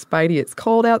songs like Spidey, It's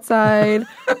Cold Outside,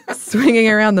 Swinging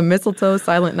Around the Mistletoe,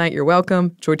 Silent Night, You're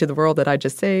Welcome, Joy to the World That I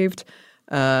Just Saved.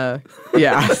 Silent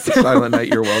Night,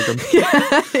 You're Welcome.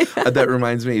 That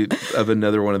reminds me of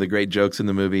another one of the great jokes in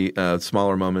the movie,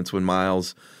 Smaller Moments, when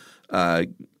Miles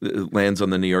lands on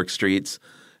the New York streets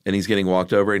and he's getting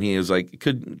walked over and he was like,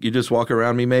 could you just walk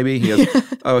around me maybe? He goes,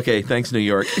 oh, okay, thanks, New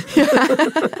York.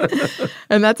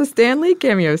 And that's a Stan Lee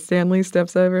cameo. Stan Lee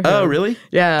steps over him. Oh, really?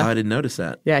 Yeah. Oh, I didn't notice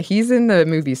that. Yeah, he's in the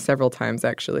movie several times,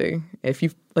 actually. If you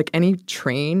like any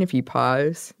train, if you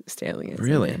pause, Stan Lee is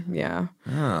really? in there.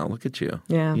 Yeah. Oh, look at you.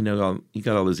 Yeah. You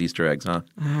got all those Easter eggs, huh?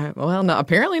 Well, no,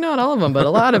 apparently not all of them, but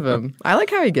a lot of them. I like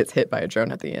how he gets hit by a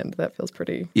drone at the end. That feels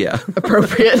pretty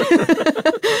appropriate.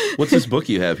 What's this book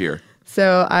you have here?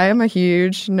 So I am a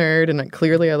huge nerd, and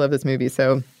clearly I love this movie.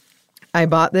 So I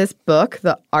bought this book,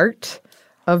 The Art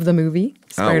of the Movie,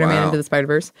 Spider-Man Into the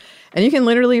Spider-Verse. And you can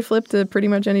literally flip to pretty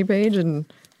much any page,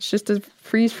 and it's just a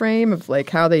freeze frame of like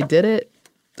how they did it.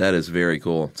 That is very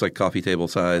cool. It's like coffee table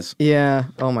size. Yeah.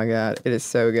 Oh, my God. It is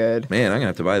so good. Man, I'm going to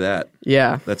have to buy that.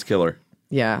 Yeah. That's killer.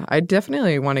 Yeah. I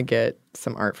definitely want to get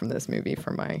some art from this movie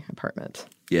for my apartment.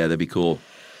 Yeah, that'd be cool.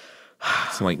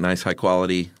 Some like nice high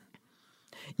quality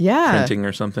printing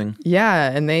or something. Yeah,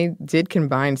 and they did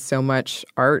combine so much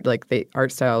art, like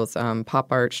art styles,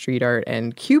 pop art, street art,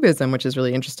 and cubism, which is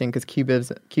really interesting because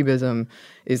cubism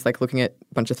is like looking at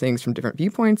a bunch of things from different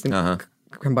viewpoints and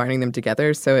combining them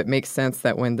together. So it makes sense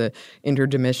that when the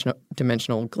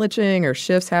interdimensional glitching or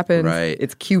shifts happen,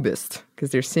 it's cubist because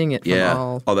they're seeing it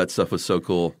from all that stuff was so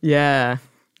cool. Yeah.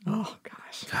 Oh,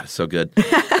 gosh. God, it's so good.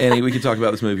 Annie, we could talk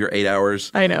about this movie for 8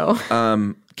 hours. I know.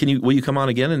 Will you come on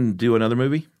again and do another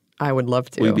movie? I would love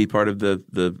to. Will you be part of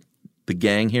the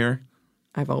gang here?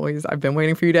 I've been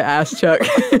waiting for you to ask, Chuck.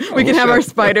 We can have our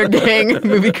Spider Gang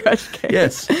Movie Crush gang.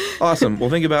 Yes. Awesome. Well,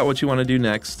 think about what you want to do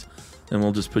next, and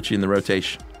we'll just put you in the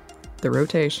rotation. The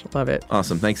rotation. Love it.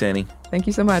 Awesome. Thanks, Annie. Thank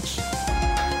you so much.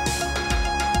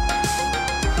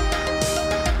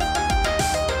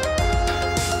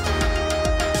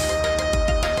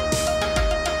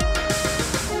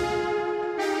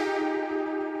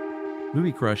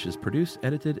 Movie Crush is produced,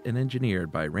 edited, and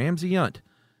engineered by Ramsey Yunt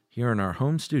here in our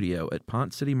home studio at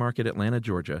Pont City Market, Atlanta,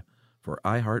 Georgia, for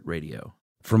iHeartRadio.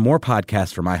 For more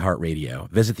podcasts from iHeartRadio,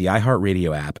 visit the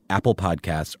iHeartRadio app, Apple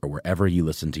Podcasts, or wherever you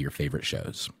listen to your favorite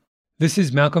shows. This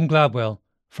is Malcolm Gladwell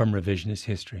from Revisionist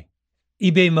History.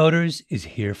 eBay Motors is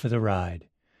here for the ride.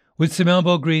 With some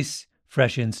elbow grease,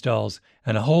 fresh installs,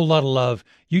 and a whole lot of love,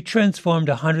 you transformed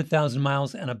 100,000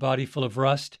 miles and a body full of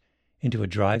rust into a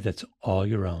drive that's all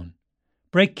your own.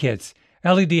 Brake kits,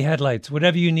 LED headlights,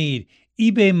 whatever you need,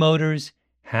 eBay Motors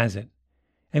has it.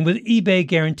 And with eBay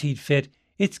Guaranteed Fit,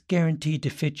 it's guaranteed to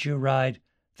fit your ride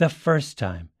the first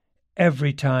time,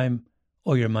 every time,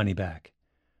 or your money back.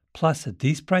 Plus, at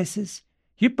these prices,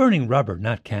 you're burning rubber,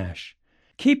 not cash.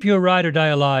 Keep your ride or die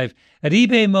alive at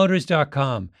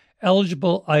ebaymotors.com.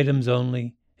 Eligible items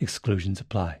only. Exclusions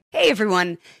apply. Hey,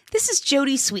 everyone. This is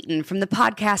Jodie Sweetin from the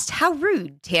podcast How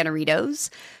Rude, Tanneritos.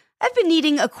 I've been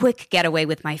needing a quick getaway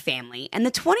with my family, and the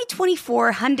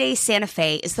 2024 Hyundai Santa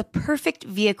Fe is the perfect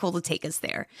vehicle to take us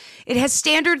there. It has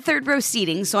standard third-row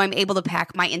seating, so I'm able to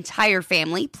pack my entire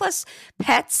family, plus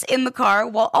pets, in the car,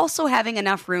 while also having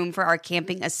enough room for our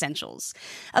camping essentials.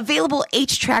 Available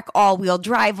H-Track all-wheel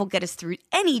drive will get us through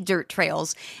any dirt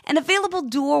trails, and available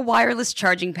dual wireless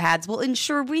charging pads will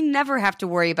ensure we never have to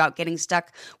worry about getting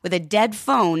stuck with a dead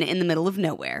phone in the middle of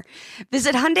nowhere.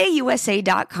 Visit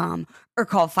HyundaiUSA.com or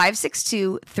call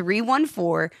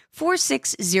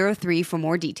 562-314-4603 for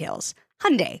more details.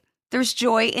 Hyundai, there's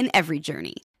joy in every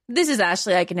journey. This is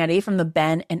Ashley Iaconetti from the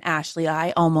Ben and Ashley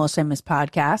I Almost Famous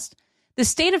podcast. The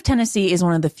state of Tennessee is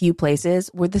one of the few places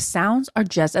where the sounds are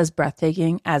just as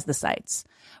breathtaking as the sights.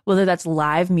 Whether that's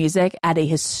live music at a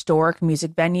historic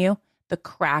music venue, the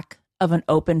crack of an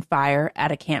open fire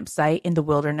at a campsite in the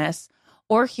wilderness,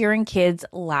 or hearing kids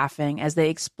laughing as they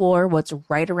explore what's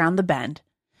right around the bend,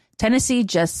 Tennessee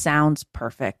just sounds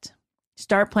perfect.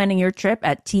 Start planning your trip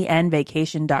at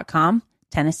tnvacation.com.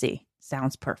 Tennessee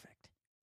sounds perfect.